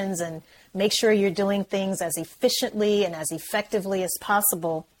operations and make sure you're doing things as efficiently and as effectively as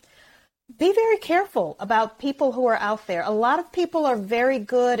possible. Be very careful about people who are out there. A lot of people are very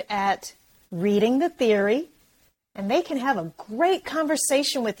good at reading the theory, and they can have a great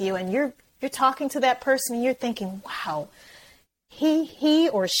conversation with you, and you're talking to that person and you're thinking, wow, he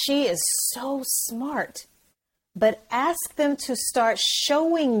or she is so smart. But ask them to start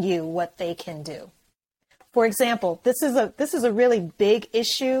showing you what they can do. For example, this is a really big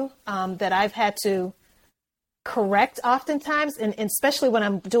issue that I've had to correct oftentimes, and especially when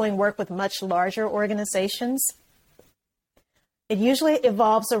I'm doing work with much larger organizations. It usually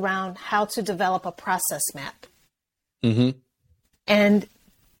evolves around how to develop a process map. Mm-hmm. And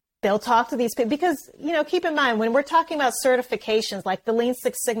they'll talk to these people because, keep in mind, when we're talking about certifications like the Lean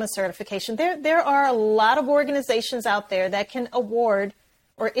Six Sigma certification, there are a lot of organizations out there that can award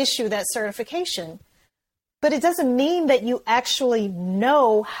or issue that certification. But it doesn't mean that you actually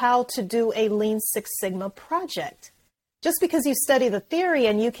know how to do a Lean Six Sigma project. Just because you study the theory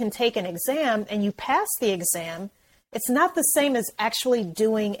and you can take an exam and you pass the exam, it's not the same as actually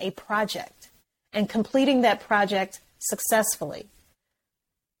doing a project and completing that project successfully.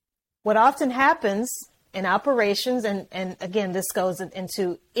 What often happens in operations, and again, this goes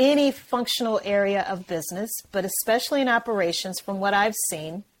into any functional area of business, but especially in operations, from what I've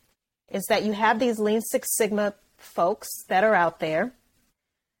seen, is that you have these Lean Six Sigma folks that are out there,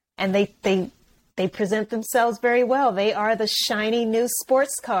 and they present themselves very well. They are the shiny new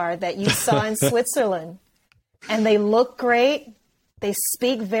sports car that you saw in Switzerland, and they look great. They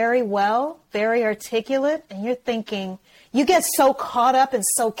speak very well, very articulate, and you're thinking, you get so caught up and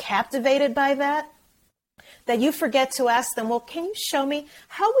so captivated by that you forget to ask them, well, can you show me,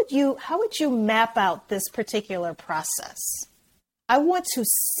 how would you map out this particular process? I want to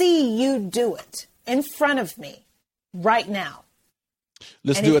see you do it in front of me right now.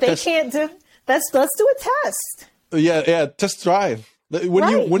 Let's do a test. Can't do, let's do a test. Yeah, test drive.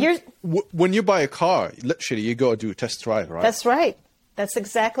 When you buy a car, literally you got to do a test drive, right? That's right. That's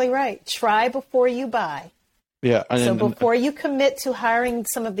exactly right. Try before you buy. Yeah. So before you commit to hiring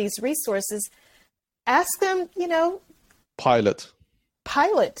some of these resources, ask them, Pilot.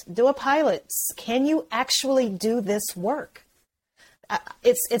 Do a pilot. Can you actually do this work?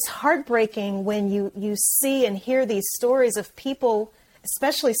 It's heartbreaking when you see and hear these stories of people,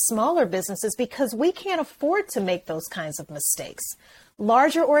 especially smaller businesses, because we can't afford to make those kinds of mistakes.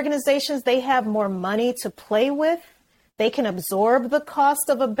 Larger organizations, they have more money to play with. They can absorb the cost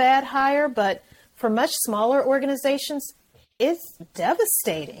of a bad hire, but for much smaller organizations, it's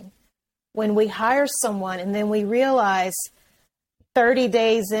devastating when we hire someone and then we realize 30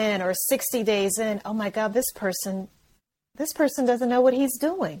 days in or 60 days in, oh my God, this person doesn't know what he's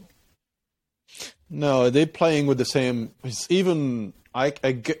doing. No, they're playing with the same. Even I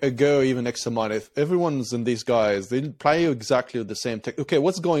go even extra mile. If everyone's in these guys, they play exactly with the same tech. Okay,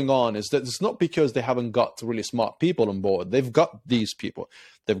 what's going on is that it's not because they haven't got really smart people on board. They've got these people.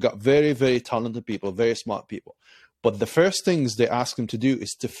 They've got very, very talented people, very smart people. But the first things they ask them to do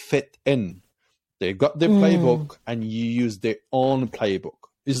is to fit in. They've got their playbook and you use their own playbook.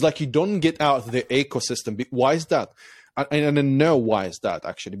 It's like you don't get out of their ecosystem. Why is that? And I know why is that,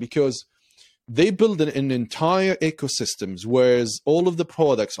 actually, because they build an entire ecosystems, whereas all of the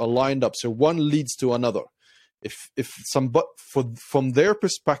products are lined up, so one leads to another. From their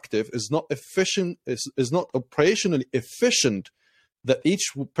perspective, is not efficient, is not operationally efficient, that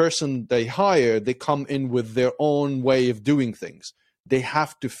each person they hire, they come in with their own way of doing things. They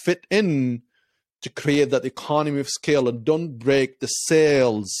have to fit in to create that economy of scale and don't break the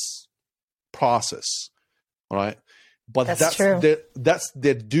sales process, all right? But that's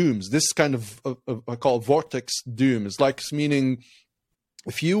their dooms. This kind of I call vortex doom. It's like, meaning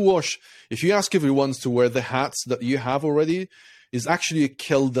if you ask everyone to wear the hats that you have already, is actually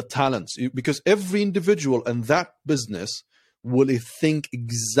kill the talents, because every individual in that business will think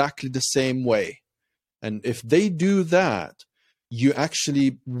exactly the same way. And if they do that, you're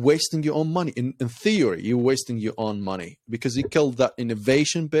actually wasting your own money. In theory, you're wasting your own money because you killed that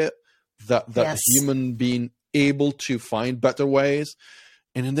innovation bit, that yes. Human being able to find better ways,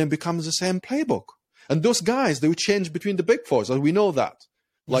 and then becomes the same playbook. And those guys, they would change between the big fours. We know that.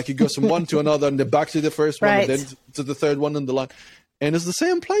 Like it goes from one to another, and then back to the first one, right. And then to the third one in the line. And it's the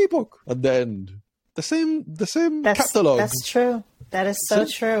same playbook at the end. The same catalog. That's true. That is so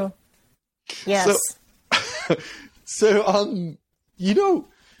true. Yes. So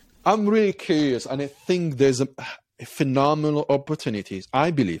I'm really curious, and I think there's a phenomenal opportunities,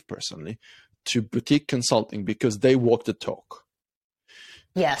 I believe personally, to boutique consulting because they walk the talk.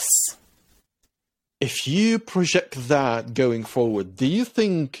 Yes. If you project that going forward, do you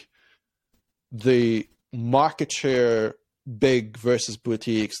think the market share big versus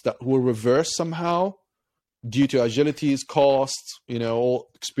boutiques that will reverse somehow due to agilities, costs,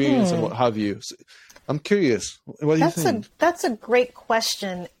 experience and what have you? So I'm curious. What do you think? That's a great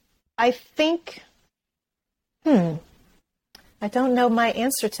question. I think, I don't know my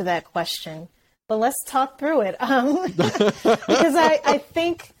answer to that question, but let's talk through it. Because I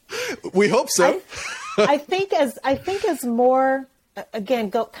think we hope so. I think as more, again,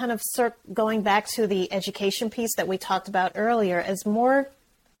 going back to the education piece that we talked about earlier, as more,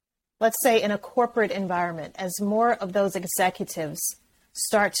 let's say in a corporate environment, as more of those executives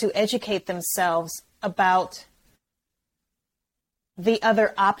start to educate themselves about the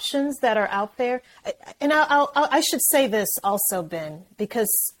other options that are out there. And I should say this also, Ben,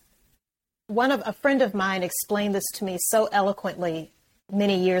 because a friend of mine explained this to me so eloquently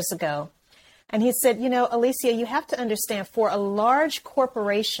many years ago. And he said, Alicia, you have to understand, for a large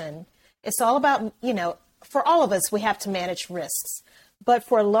corporation, it's all about, for all of us, we have to manage risks. But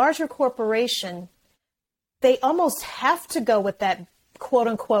for a larger corporation, they almost have to go with that quote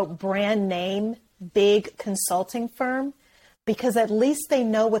unquote brand name, big consulting firm, because at least they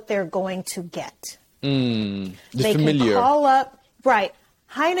know what they're going to get. They familiar. Can call up, right.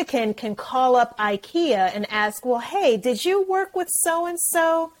 Heineken can call up IKEA and ask, well, hey, did you work with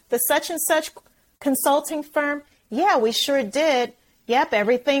so-and-so, the such and such consulting firm? Yeah, we sure did. Yep,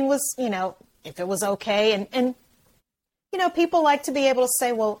 everything was, if it was okay. And people like to be able to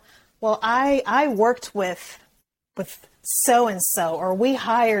say, well, I worked with so-and-so, or we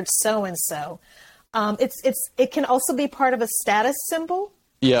hired so-and-so. It can also be part of a status symbol.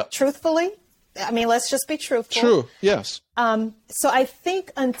 Yeah. Truthfully. I mean, let's just be truthful. True. Yes. So I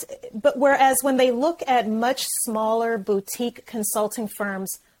think, but whereas when they look at much smaller boutique consulting firms,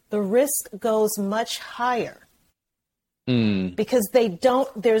 the risk goes much higher because they don't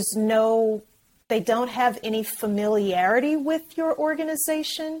have any familiarity with your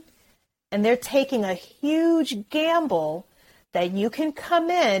organization, and they're taking a huge gamble that you can come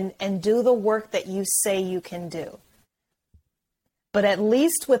in and do the work that you say you can do. But at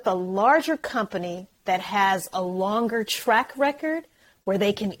least with a larger company that has a longer track record, where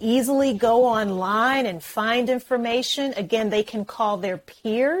they can easily go online and find information, again, they can call their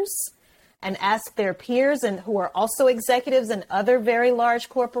peers and ask their peers, and who are also executives in other very large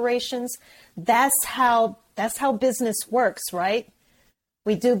corporations. That's how business works, right?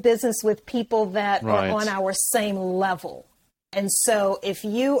 We do business with people that are on our same level. And so if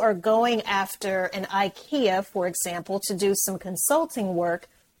you are going after an IKEA, for example, to do some consulting work,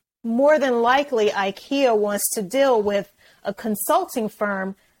 more than likely IKEA wants to deal with a consulting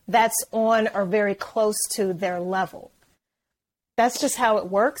firm that's on or very close to their level. That's just how it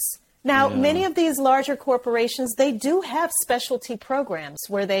works. Now, many of these larger corporations, they do have specialty programs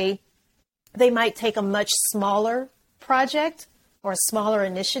where they might take a much smaller project or a smaller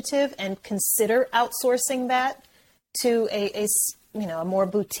initiative and consider outsourcing that to a more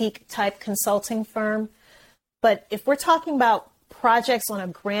boutique type consulting firm. But if we're talking about projects on a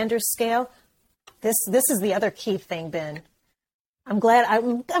grander scale, this is the other key thing, Ben. I'm glad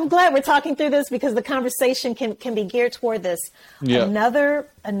we're talking through this, because the conversation can be geared toward this. Yeah.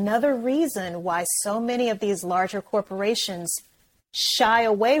 Another reason why so many of these larger corporations shy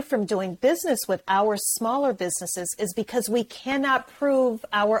away from doing business with our smaller businesses is because we cannot prove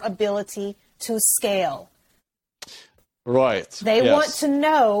our ability to scale. Right. They want to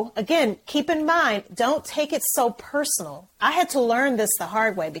know, again, keep in mind, don't take it so personal. I had to learn this the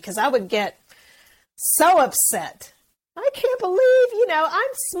hard way, because I would get so upset. I can't believe,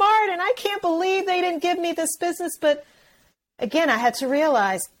 I'm smart and I can't believe they didn't give me this business. But again, I had to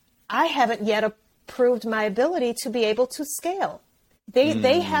realize I haven't yet proved my ability to be able to scale.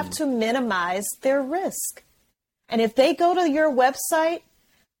 They have to minimize their risk. And if they go to your website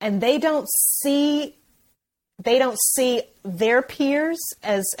and they don't see their peers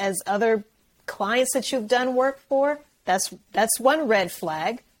as other clients that you've done work for, that's one red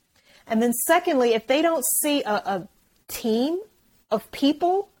flag. And then secondly, if they don't see a team of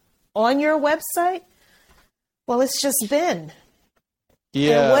people on your website, well, it's just Ben.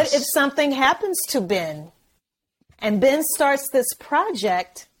 Yes. And what if something happens to Ben and Ben starts this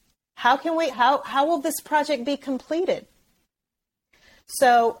project? How will this project be completed?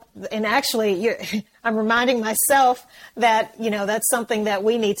 So, and actually, I'm reminding myself that, that's something that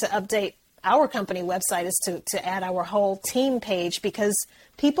we need to update our company website, is to add our whole team page, because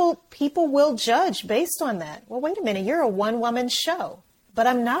people will judge based on that. Well, wait a minute, you're a one-woman show, but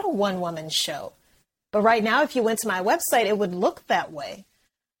I'm not a one-woman show. But right now, if you went to my website, it would look that way.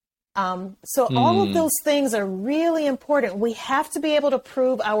 So all of those things are really important. We have to be able to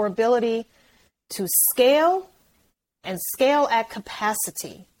prove our ability to scale and scale at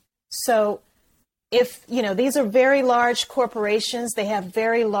capacity. So if, these are very large corporations, they have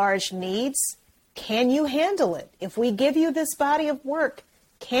very large needs. Can you handle it? If we give you this body of work,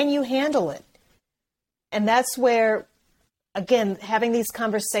 can you handle it? And that's where, again, having these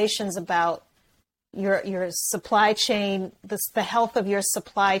conversations about your supply chain, the health of your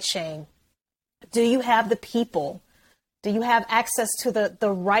supply chain. Do you have the people? Do you have access to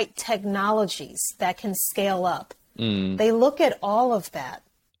the right technologies that can scale up? They look at all of that.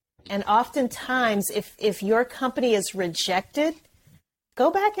 And oftentimes, if your company is rejected, go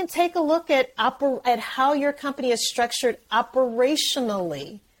back and take a look at how your company is structured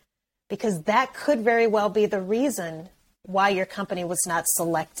operationally, because that could very well be the reason why your company was not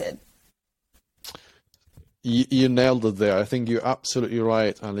selected. You nailed it there. I think you're absolutely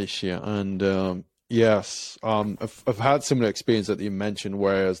right, Alicia. And yes, I've had similar experience that you mentioned,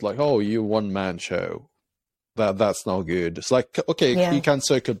 where it's like, oh, you one-man show. That's not good. It's like, okay, you can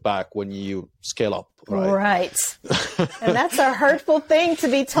circle back when you scale up, right? Right. And that's a hurtful thing to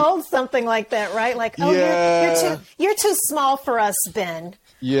be told something like that, right? Like, oh, you're too small for us, Ben.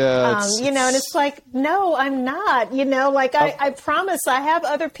 Yeah. And it's like, no, I'm not, like I promise I have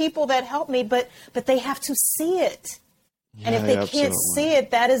other people that help me, but they have to see it. Yeah, and if they can't see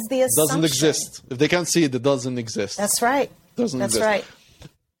it, that is the assumption. It doesn't exist. If they can't see it, it doesn't exist. That's right. Doesn't exist. Right.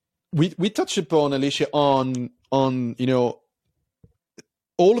 We touched upon, Alicia, on all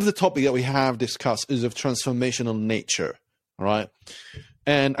of the topic that we have discussed is of transformational nature, right?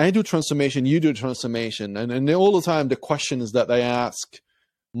 And I do transformation, you do transformation, and all the time the questions that I ask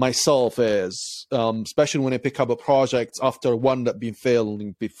myself is, especially when I pick up a project after one that been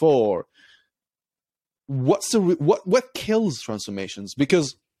failing before, what kills transformations?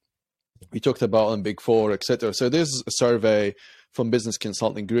 Because we talked about in Big Four, etc. So there's a survey from Business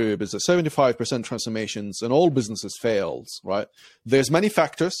Consulting Group is that 75% transformations in all businesses fails, right? There's many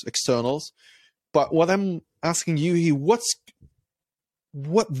factors, externals, but what I'm asking you here,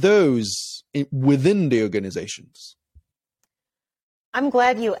 what those within the organizations? I'm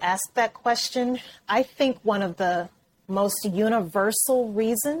glad you asked that question. I think one of the most universal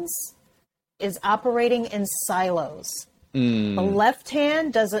reasons is operating in silos. The left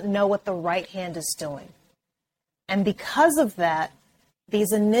hand doesn't know what the right hand is doing. And because of that,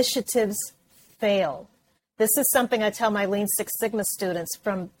 these initiatives fail. This is something I tell my Lean Six Sigma students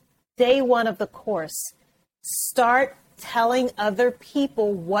from day one of the course. Start telling other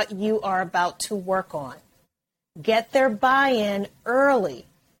people what you are about to work on. Get their buy-in early.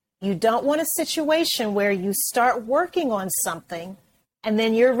 You don't want a situation where you start working on something and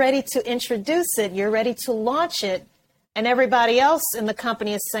then you're ready to introduce it, you're ready to launch it, and everybody else in the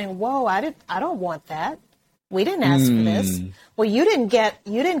company is saying, whoa, I don't want that. We didn't ask for this. Well, you didn't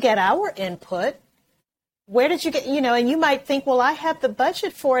get our input. Where did you get, and you might think, well, I had the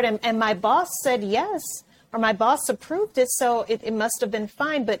budget for it and my boss said yes, or my boss approved it, so it must have been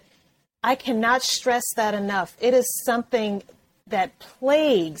fine. But I cannot stress that enough. It is something that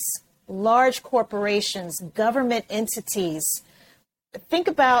plagues large corporations, government entities. Let's think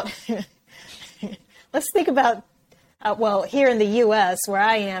about, here in the U.S. where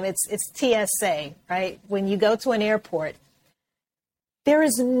I am, it's TSA, right? When you go to an airport, there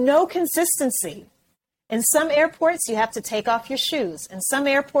is no consistency. In some airports, you have to take off your shoes. In some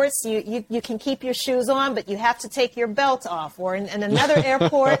airports, you can keep your shoes on, but you have to take your belt off. Or in another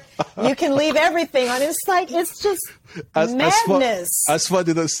airport, you can leave everything on. It's just madness. As far as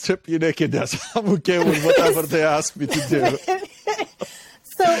they strip you naked, I'm okay with whatever they ask me to do.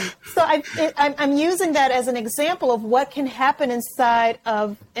 So I'm using that as an example of what can happen inside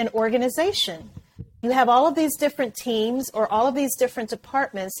of an organization. You have all of these different teams or all of these different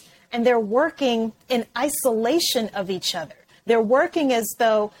departments, and they're working in isolation of each other. They're working as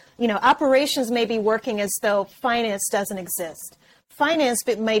though, operations may be working as though finance doesn't exist. Finance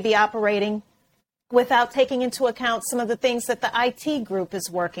may be operating without taking into account some of the things that the IT group is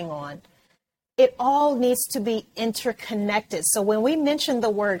working on. It all needs to be interconnected. So when we mentioned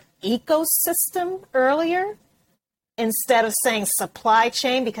the word ecosystem earlier, instead of saying supply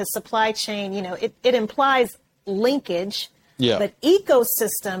chain, because supply chain, it implies linkage, but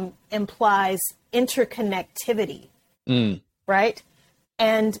ecosystem implies interconnectivity, right?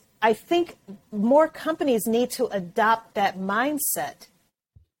 And I think more companies need to adopt that mindset.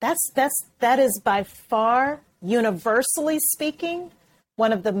 That is by far, universally speaking,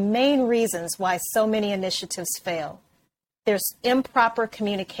 one of the main reasons why so many initiatives fail. There's improper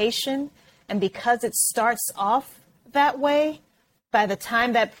communication, and because it starts off that way, by the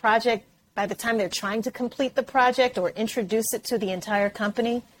time they're trying to complete the project or introduce it to the entire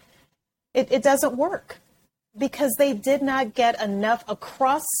company, It doesn't work because they did not get enough, a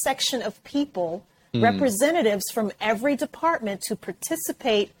cross section of people, representatives from every department to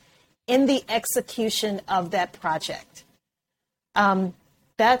participate in the execution of that project.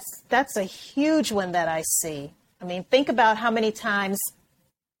 That's a huge one that I see. I mean, think about how many times,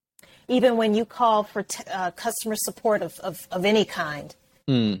 even when you call for customer support of any kind,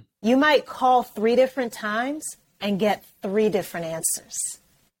 you might call 3 different times and get 3 different answers.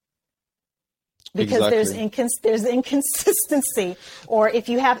 Because there's inconsistency, or if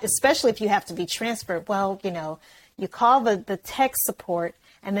you have, especially if you have to be transferred, well, you call the tech support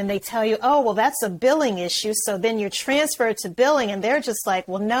and then they tell you, oh, well, that's a billing issue. So then you're transferred to billing and they're just like,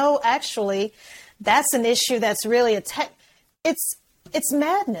 well, no, actually, that's an issue that's really a tech. It's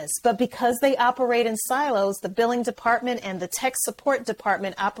madness. But because they operate in silos, the billing department and the tech support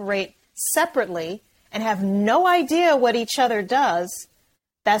department operate separately and have no idea what each other does.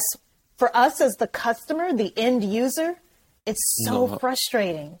 That's, for us as the customer, the end user, it's so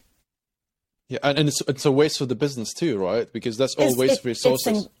frustrating. Yeah, and it's a waste for the business too, right? Because that's all waste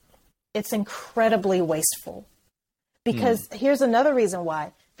resources. It's incredibly wasteful. Because here's another reason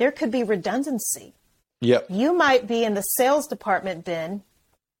why. There could be redundancy. Yep. You might be in the sales department, Ben.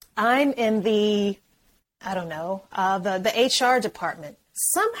 I'm in the HR department.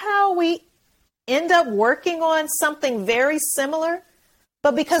 Somehow we end up working on something very similar,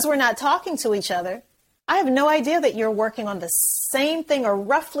 but because we're not talking to each other, I have no idea that you're working on the same thing or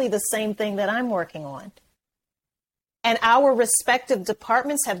roughly the same thing that I'm working on. And our respective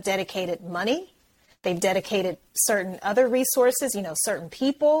departments have dedicated money. They've dedicated certain other resources, certain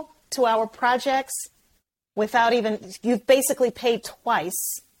people to our projects without you've basically paid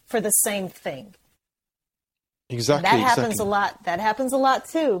twice for the same thing. Exactly. And that happens a lot. That happens a lot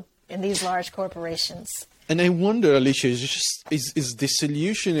too in these large corporations. And I wonder, Alicia, is the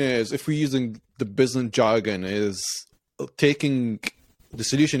solution if we're using the business jargon, to take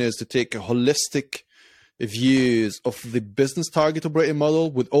a holistic views of the business target operating model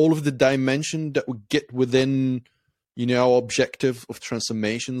with all of the dimension that we get within, our objective of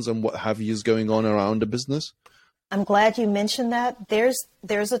transformations and what have you is going on around the business? I'm glad you mentioned that.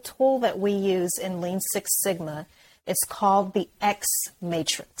 There's a tool that we use in Lean Six Sigma. It's called the X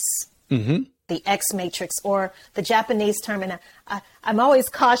Matrix. Mm-hmm. The X Matrix, or the Japanese term. And I'm always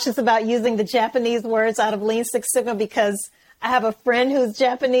cautious about using the Japanese words out of Lean Six Sigma because I have a friend who's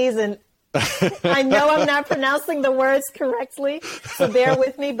Japanese and I know I'm not pronouncing the words correctly, so bear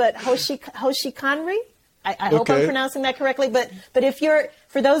with me. But Hoshikanri, I hope I'm pronouncing that correctly. But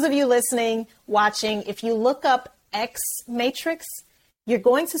for those of you listening, watching, if you look up X Matrix, you're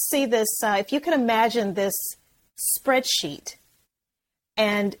going to see this. If you can imagine this spreadsheet.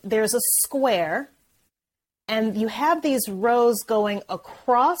 And there's a square, and you have these rows going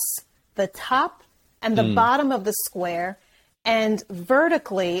across the top and the bottom of the square, and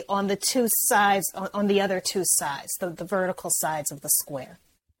vertically on the two sides, on the other two sides, the vertical sides of the square.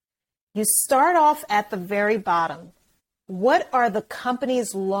 You start off at the very bottom. What are the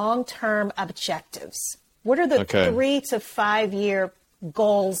company's long-term objectives? What are the 3 to 5 year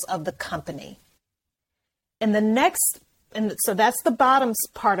goals of the company? And so that's the bottom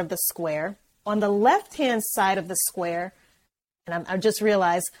part of the square. On the left-hand side of the square, and I just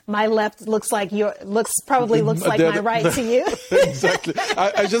realized my left probably looks like my right to you. Exactly.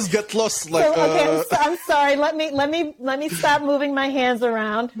 I just get lost. I'm sorry. Let me stop moving my hands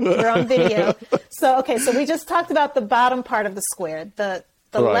around. We're on video. So we just talked about the bottom part of the square, the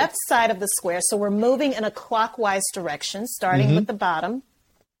left side of the square. So we're moving in a clockwise direction, starting with the bottom.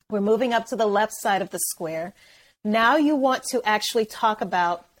 We're moving up to the left side of the square. Now you want to actually talk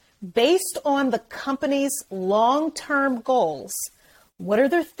about, based on the company's long-term goals, what are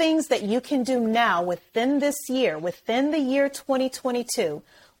the things that you can do now within this year, within the year 2022?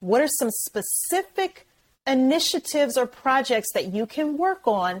 What are some specific initiatives or projects that you can work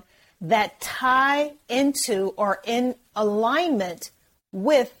on that tie into or in alignment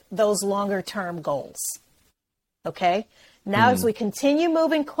with those longer-term goals? Okay? Now, as we continue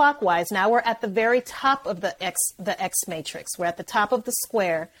moving clockwise, now we're at the very top of the X matrix. We're at the top of the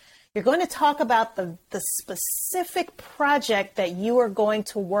square. You're going to talk about the specific project that you are going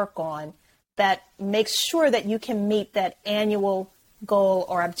to work on that makes sure that you can meet that annual goal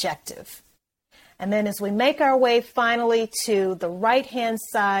or objective. And then as we make our way finally to the right-hand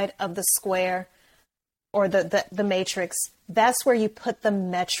side of the square or the matrix, that's where you put the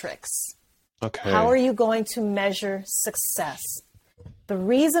metrics. Okay. How are you going to measure success? The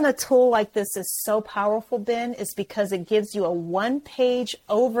reason a tool like this is so powerful, Ben, is because it gives you a one-page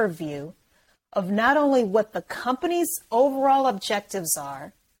overview of not only what the company's overall objectives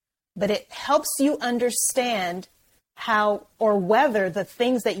are, but it helps you understand how or whether the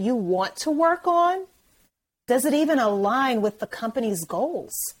things that you want to work on, does it even align with the company's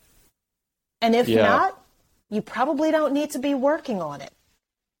goals? And if not, you probably don't need to be working on it.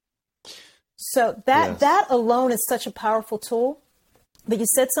 So that alone is such a powerful tool. But you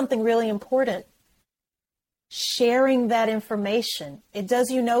said something really important. Sharing that information. It does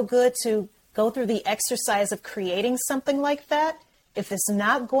you no good to go through the exercise of creating something like that if it's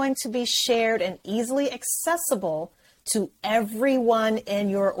not going to be shared and easily accessible to everyone in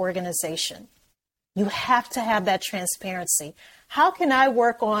your organization. You have to have that transparency. How can I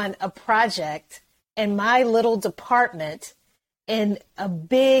work on a project in my little department in a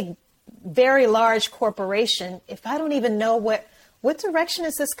big, very large corporation if I don't even know what direction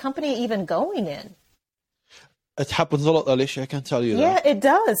is this company even going in? It happens a lot, Alicia, I can tell you that. Yeah, it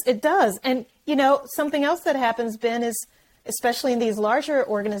does. It does. And, you know, something else that happens, Ben, is especially in these larger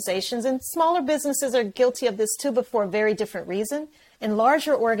organizations, and smaller businesses are guilty of this too, but for a very different reason. In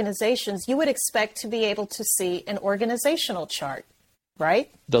larger organizations, you would expect to be able to see an organizational chart,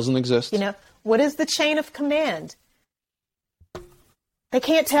 right? Doesn't exist. You know, what is the chain of command? They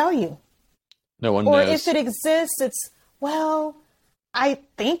can't tell you. No one knows. Or if it exists, it's, well, I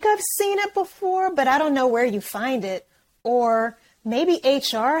think I've seen it before, but I don't know where you find it. Or maybe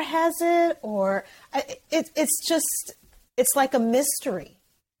HR has it, or it's like a mystery.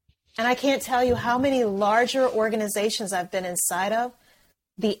 And I can't tell you how many larger organizations I've been inside of.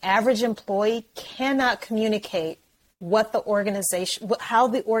 The average employee cannot communicate what the organization, how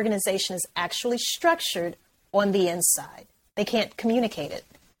the organization is actually structured on the inside. They can't communicate it.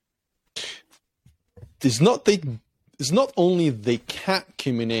 It's not only they can't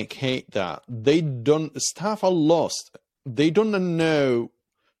communicate that, staff are lost. They don't know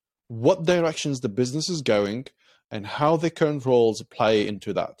what directions the business is going and how the current roles play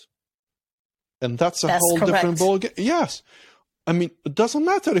into that. And that's whole correct. Different ballgame. Yes. I mean, it doesn't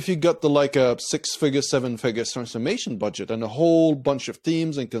matter if you got a 6-figure, 7-figure transformation budget and a whole bunch of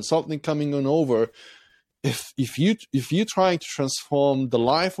teams and consulting coming on over. If you're trying to transform the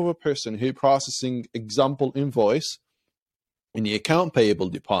life of a person who processing example invoice in the account payable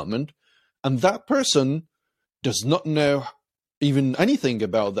department, and that person does not know even anything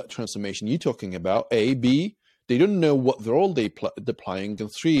about that transformation you're talking about, A, B, they don't know what role they're playing, and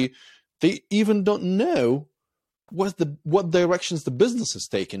 3, they even don't know what directions the business is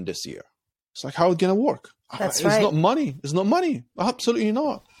taking this year. It's like, how is it going to work? That's right. It's not money. It's not money. Absolutely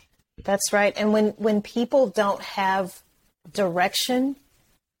not. That's right. And when people don't have direction,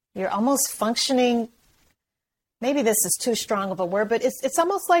 you're almost functioning. Maybe this is too strong of a word, but it's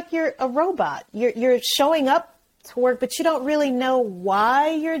almost like you're a robot. You're showing up to work, but you don't really know why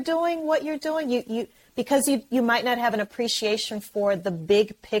you're doing what you're doing. Because you might not have an appreciation for the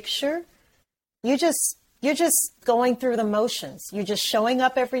big picture. You're just going through the motions. You're just showing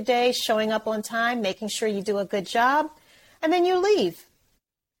up every day, showing up on time, making sure you do a good job, and then you leave.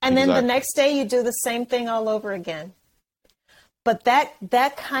 And then the next day you do the same thing all over again. But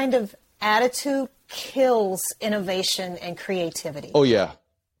that kind of attitude kills innovation and creativity. Oh yeah,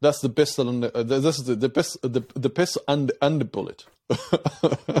 that's the pistol and this is the pistol and the bullet.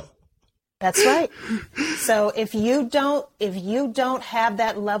 That's right. So if you don't have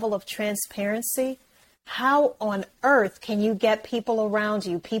that level of transparency, how on earth can you get people around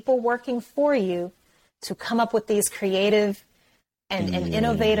you, people working for you, to come up with these creative and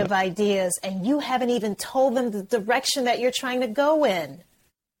innovative ideas, and you haven't even told them the direction that you're trying to go in?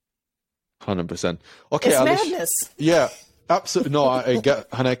 100%. Okay, it's Alicia, madness. Yeah, absolutely. No, I get,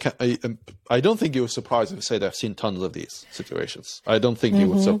 and I don't think you were surprised if I said I've seen tons of these situations. I don't think you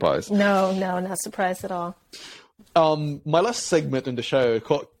were surprised. No, not surprised at all. My last segment in the show,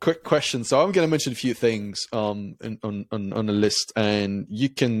 quick question. So I'm going to mention a few things on a list, and you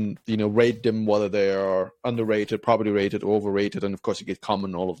can rate them whether they are underrated, probably rated, or overrated, and of course you get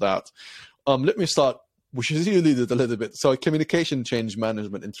comment all of that. Let me start. We should lead it a little bit. So communication, change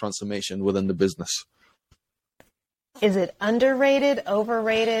management, and transformation within the business. Is it underrated,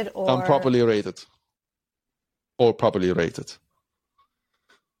 overrated, or properly rated? Or properly rated?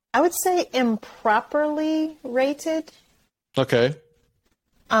 I would say improperly rated. Okay.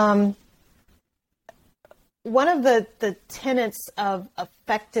 One of the tenets of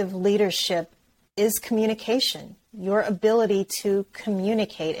effective leadership is communication, your ability to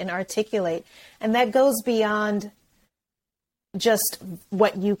communicate and articulate. And that goes beyond just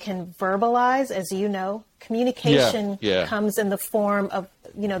what you can verbalize, as you know. Communication comes in the form of,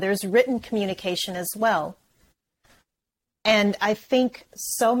 there's written communication as well. And I think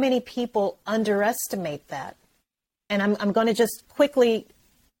so many people underestimate that. And I'm going to just quickly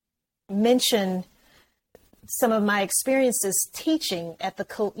mention some of my experiences teaching at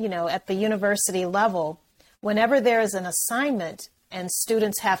the university level. Whenever there is an assignment and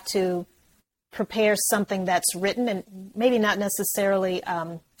students have to prepare something that's written and maybe not necessarily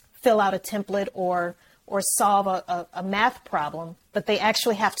fill out a template or solve a math problem, but they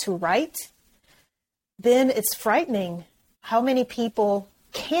actually have to write, then it's frightening how many people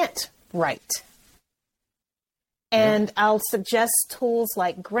can't write. And I'll suggest tools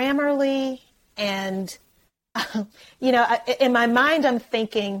like Grammarly and, in my mind, I'm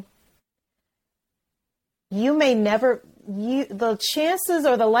thinking, the chances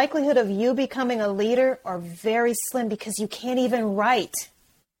or the likelihood of you becoming a leader are very slim because you can't even write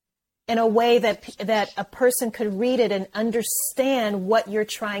in a way that a person could read it and understand what you're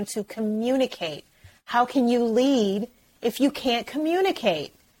trying to communicate. How can you lead if you can't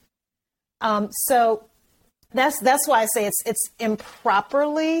communicate? So that's why I say it's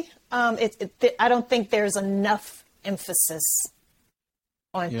improperly. I don't think there's enough emphasis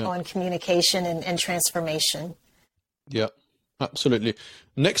on communication and transformation. Yeah, absolutely.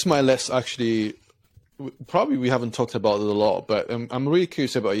 Next, my list, actually, probably we haven't talked about it a lot, but I'm really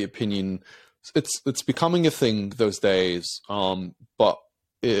curious about your opinion. It's becoming a thing those days, but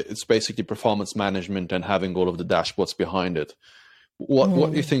it's basically performance management and having all of the dashboards behind it. What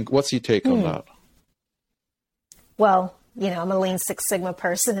do you think? What's your take on that? Well, I'm a Lean Six Sigma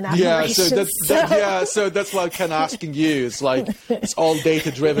person in operations. So that's why I'm kind of asking you. It's like it's all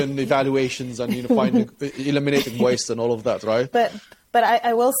data-driven evaluations and eliminating waste and all of that, right? But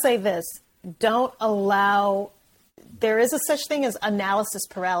I will say this: don't allow. There is a such thing as analysis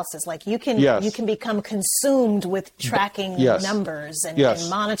paralysis. Like you can become consumed with tracking numbers and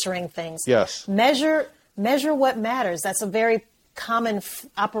monitoring things. Yes. Measure what matters. That's a very common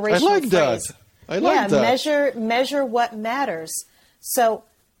operational I like phrase. That. I like that. Measure what matters. So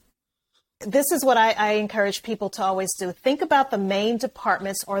this is what I encourage people to always do. Think about the main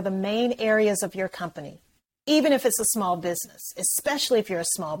departments or the main areas of your company, even if it's a small business, especially if you're a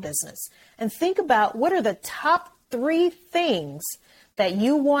small business. And think about what are the top 3 things that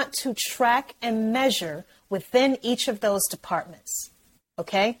you want to track and measure within each of those departments.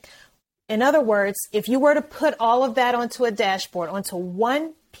 Okay? In other words, if you were to put all of that onto a dashboard, onto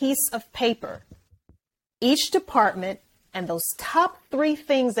one piece of paper, each department and those top 3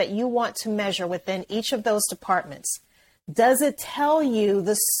 things that you want to measure within each of those departments, does it tell you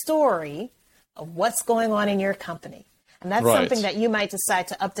the story of what's going on in your company? And that's something that you might decide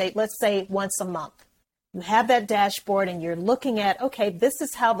to update, let's say once a month. You have that dashboard and you're looking at, okay, this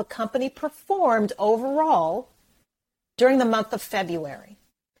is how the company performed overall during the month of February.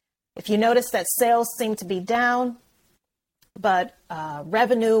 If you notice that sales seem to be down, but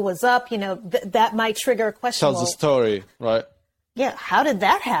revenue was up, that might trigger a question. Tells a story, right? Yeah, how did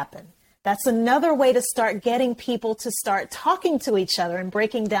that happen? That's another way to start getting people to start talking to each other and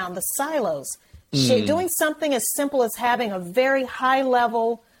breaking down the silos. Doing something as simple as having a very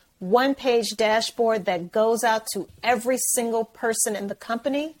high-level, one-page dashboard that goes out to every single person in the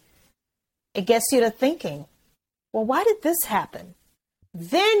company, it gets you to thinking, well, why did this happen?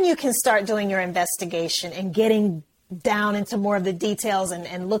 Then you can start doing your investigation and getting down into more of the details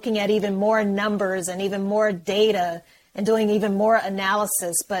and looking at even more numbers and even more data and doing even more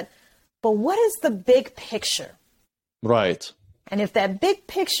analysis. But what is the big picture? Right. And if that big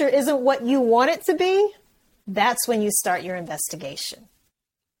picture isn't what you want it to be, that's when you start your investigation.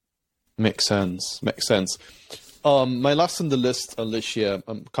 Makes sense. My last on the list, Alicia,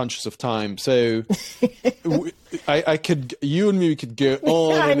 I'm conscious of time. So you and me could go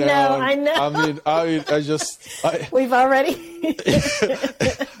on and on. I know. We've already.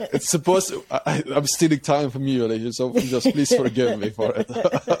 It's supposed to, I'm stealing time from you, Alicia, so just please forgive me for it.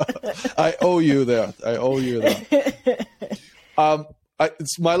 I owe you that.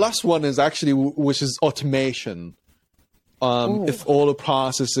 My last one is actually, which is automation. If all the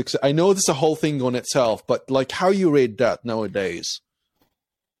processes, I know this is a whole thing on itself, but like how you rate that nowadays?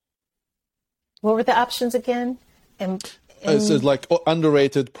 What were the options again? It's like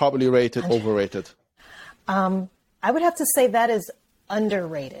underrated, probably rated, overrated. I would have to say that is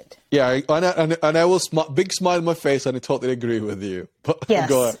underrated. Yeah, and I will big smile on my face, and I totally agree with you. But yes.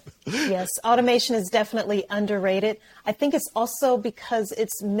 Go ahead. Yes, automation is definitely underrated. I think it's also because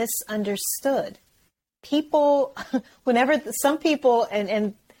it's misunderstood. People, some people,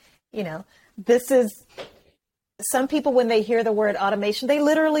 some people, when they hear the word automation, they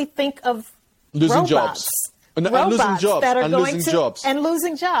literally think of losing robots. Jobs. And losing jobs. That are and going losing to, jobs. And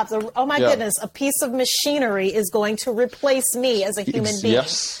losing jobs. Oh my goodness, a piece of machinery is going to replace me as a human being.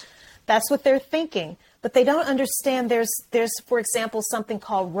 Yes. That's what they're thinking. but they don't understand there's, for example, something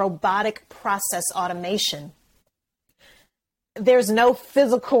called robotic process automation. There's no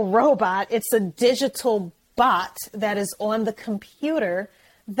physical robot. It's a digital bot that is on the computer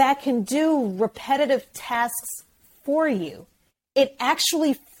that can do repetitive tasks for you. It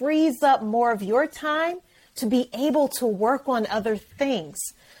actually frees up more of your time to be able to work on other things.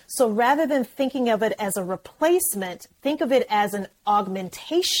 So rather than thinking of it as a replacement, think of it as an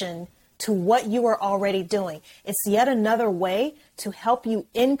augmentation to what you are already doing. It's yet another way to help you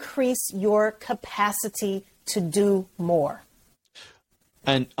increase your capacity to do more.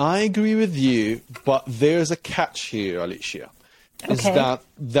 And I agree with you, but there's a catch here, Alicia. Is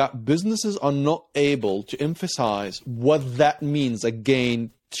that businesses are not able to emphasize what that means again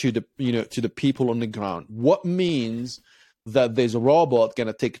to the people on the ground. What means that there's a robot going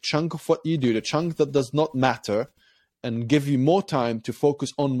to take a chunk of what you do, the chunk that does not matter, and give you more time to focus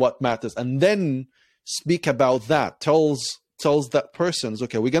on what matters, and then speak about that. Tells that person,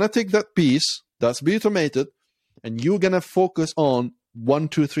 okay, we're going to take that piece that's be automated, and you're going to focus on 1,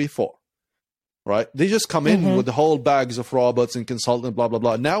 2, 3, 4. Right? They just come in with the whole bags of robots and consultant, blah, blah,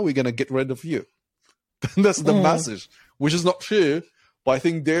 blah. Now we're going to get rid of you. That's the message, which is not true. But I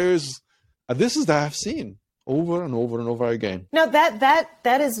think this is that I've seen over and over and over again. No,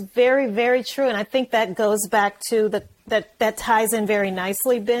 that is very, very true. And I think that goes back to that ties in very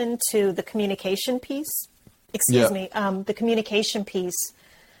nicely, Ben, to the communication piece. The communication piece.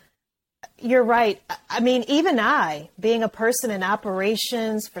 You're right. I mean, even I, being a person in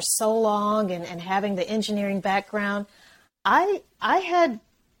operations for so long and having the engineering background, I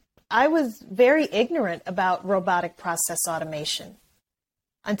was very ignorant about robotic process automation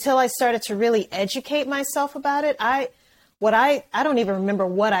until I started to really educate myself about it. I don't even remember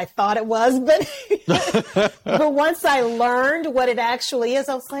what I thought it was, but but once I learned what it actually is,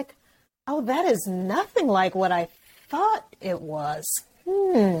 I was like, oh, that is nothing like what I thought it was.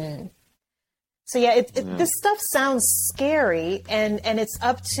 So yeah, this stuff sounds scary, and it's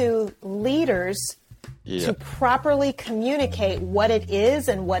up to leaders to properly communicate what it is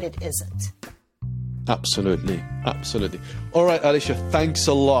and what it isn't. Absolutely. All right, Alicia, thanks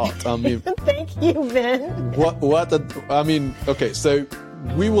a lot. I mean, thank you, Ben. Okay, so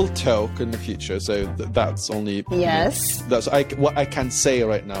we will talk in the future. So that's only yes. That's what I can say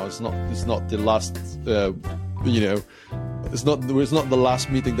right now. It's not the last. It's not the last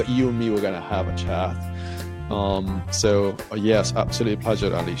meeting that you and me were going to have a chat. Yes, absolutely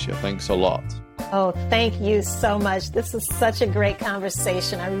pleasure, Alicia. Thanks a lot. Oh, thank you so much. This is such a great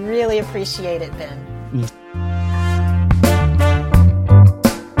conversation. I really appreciate it, Ben.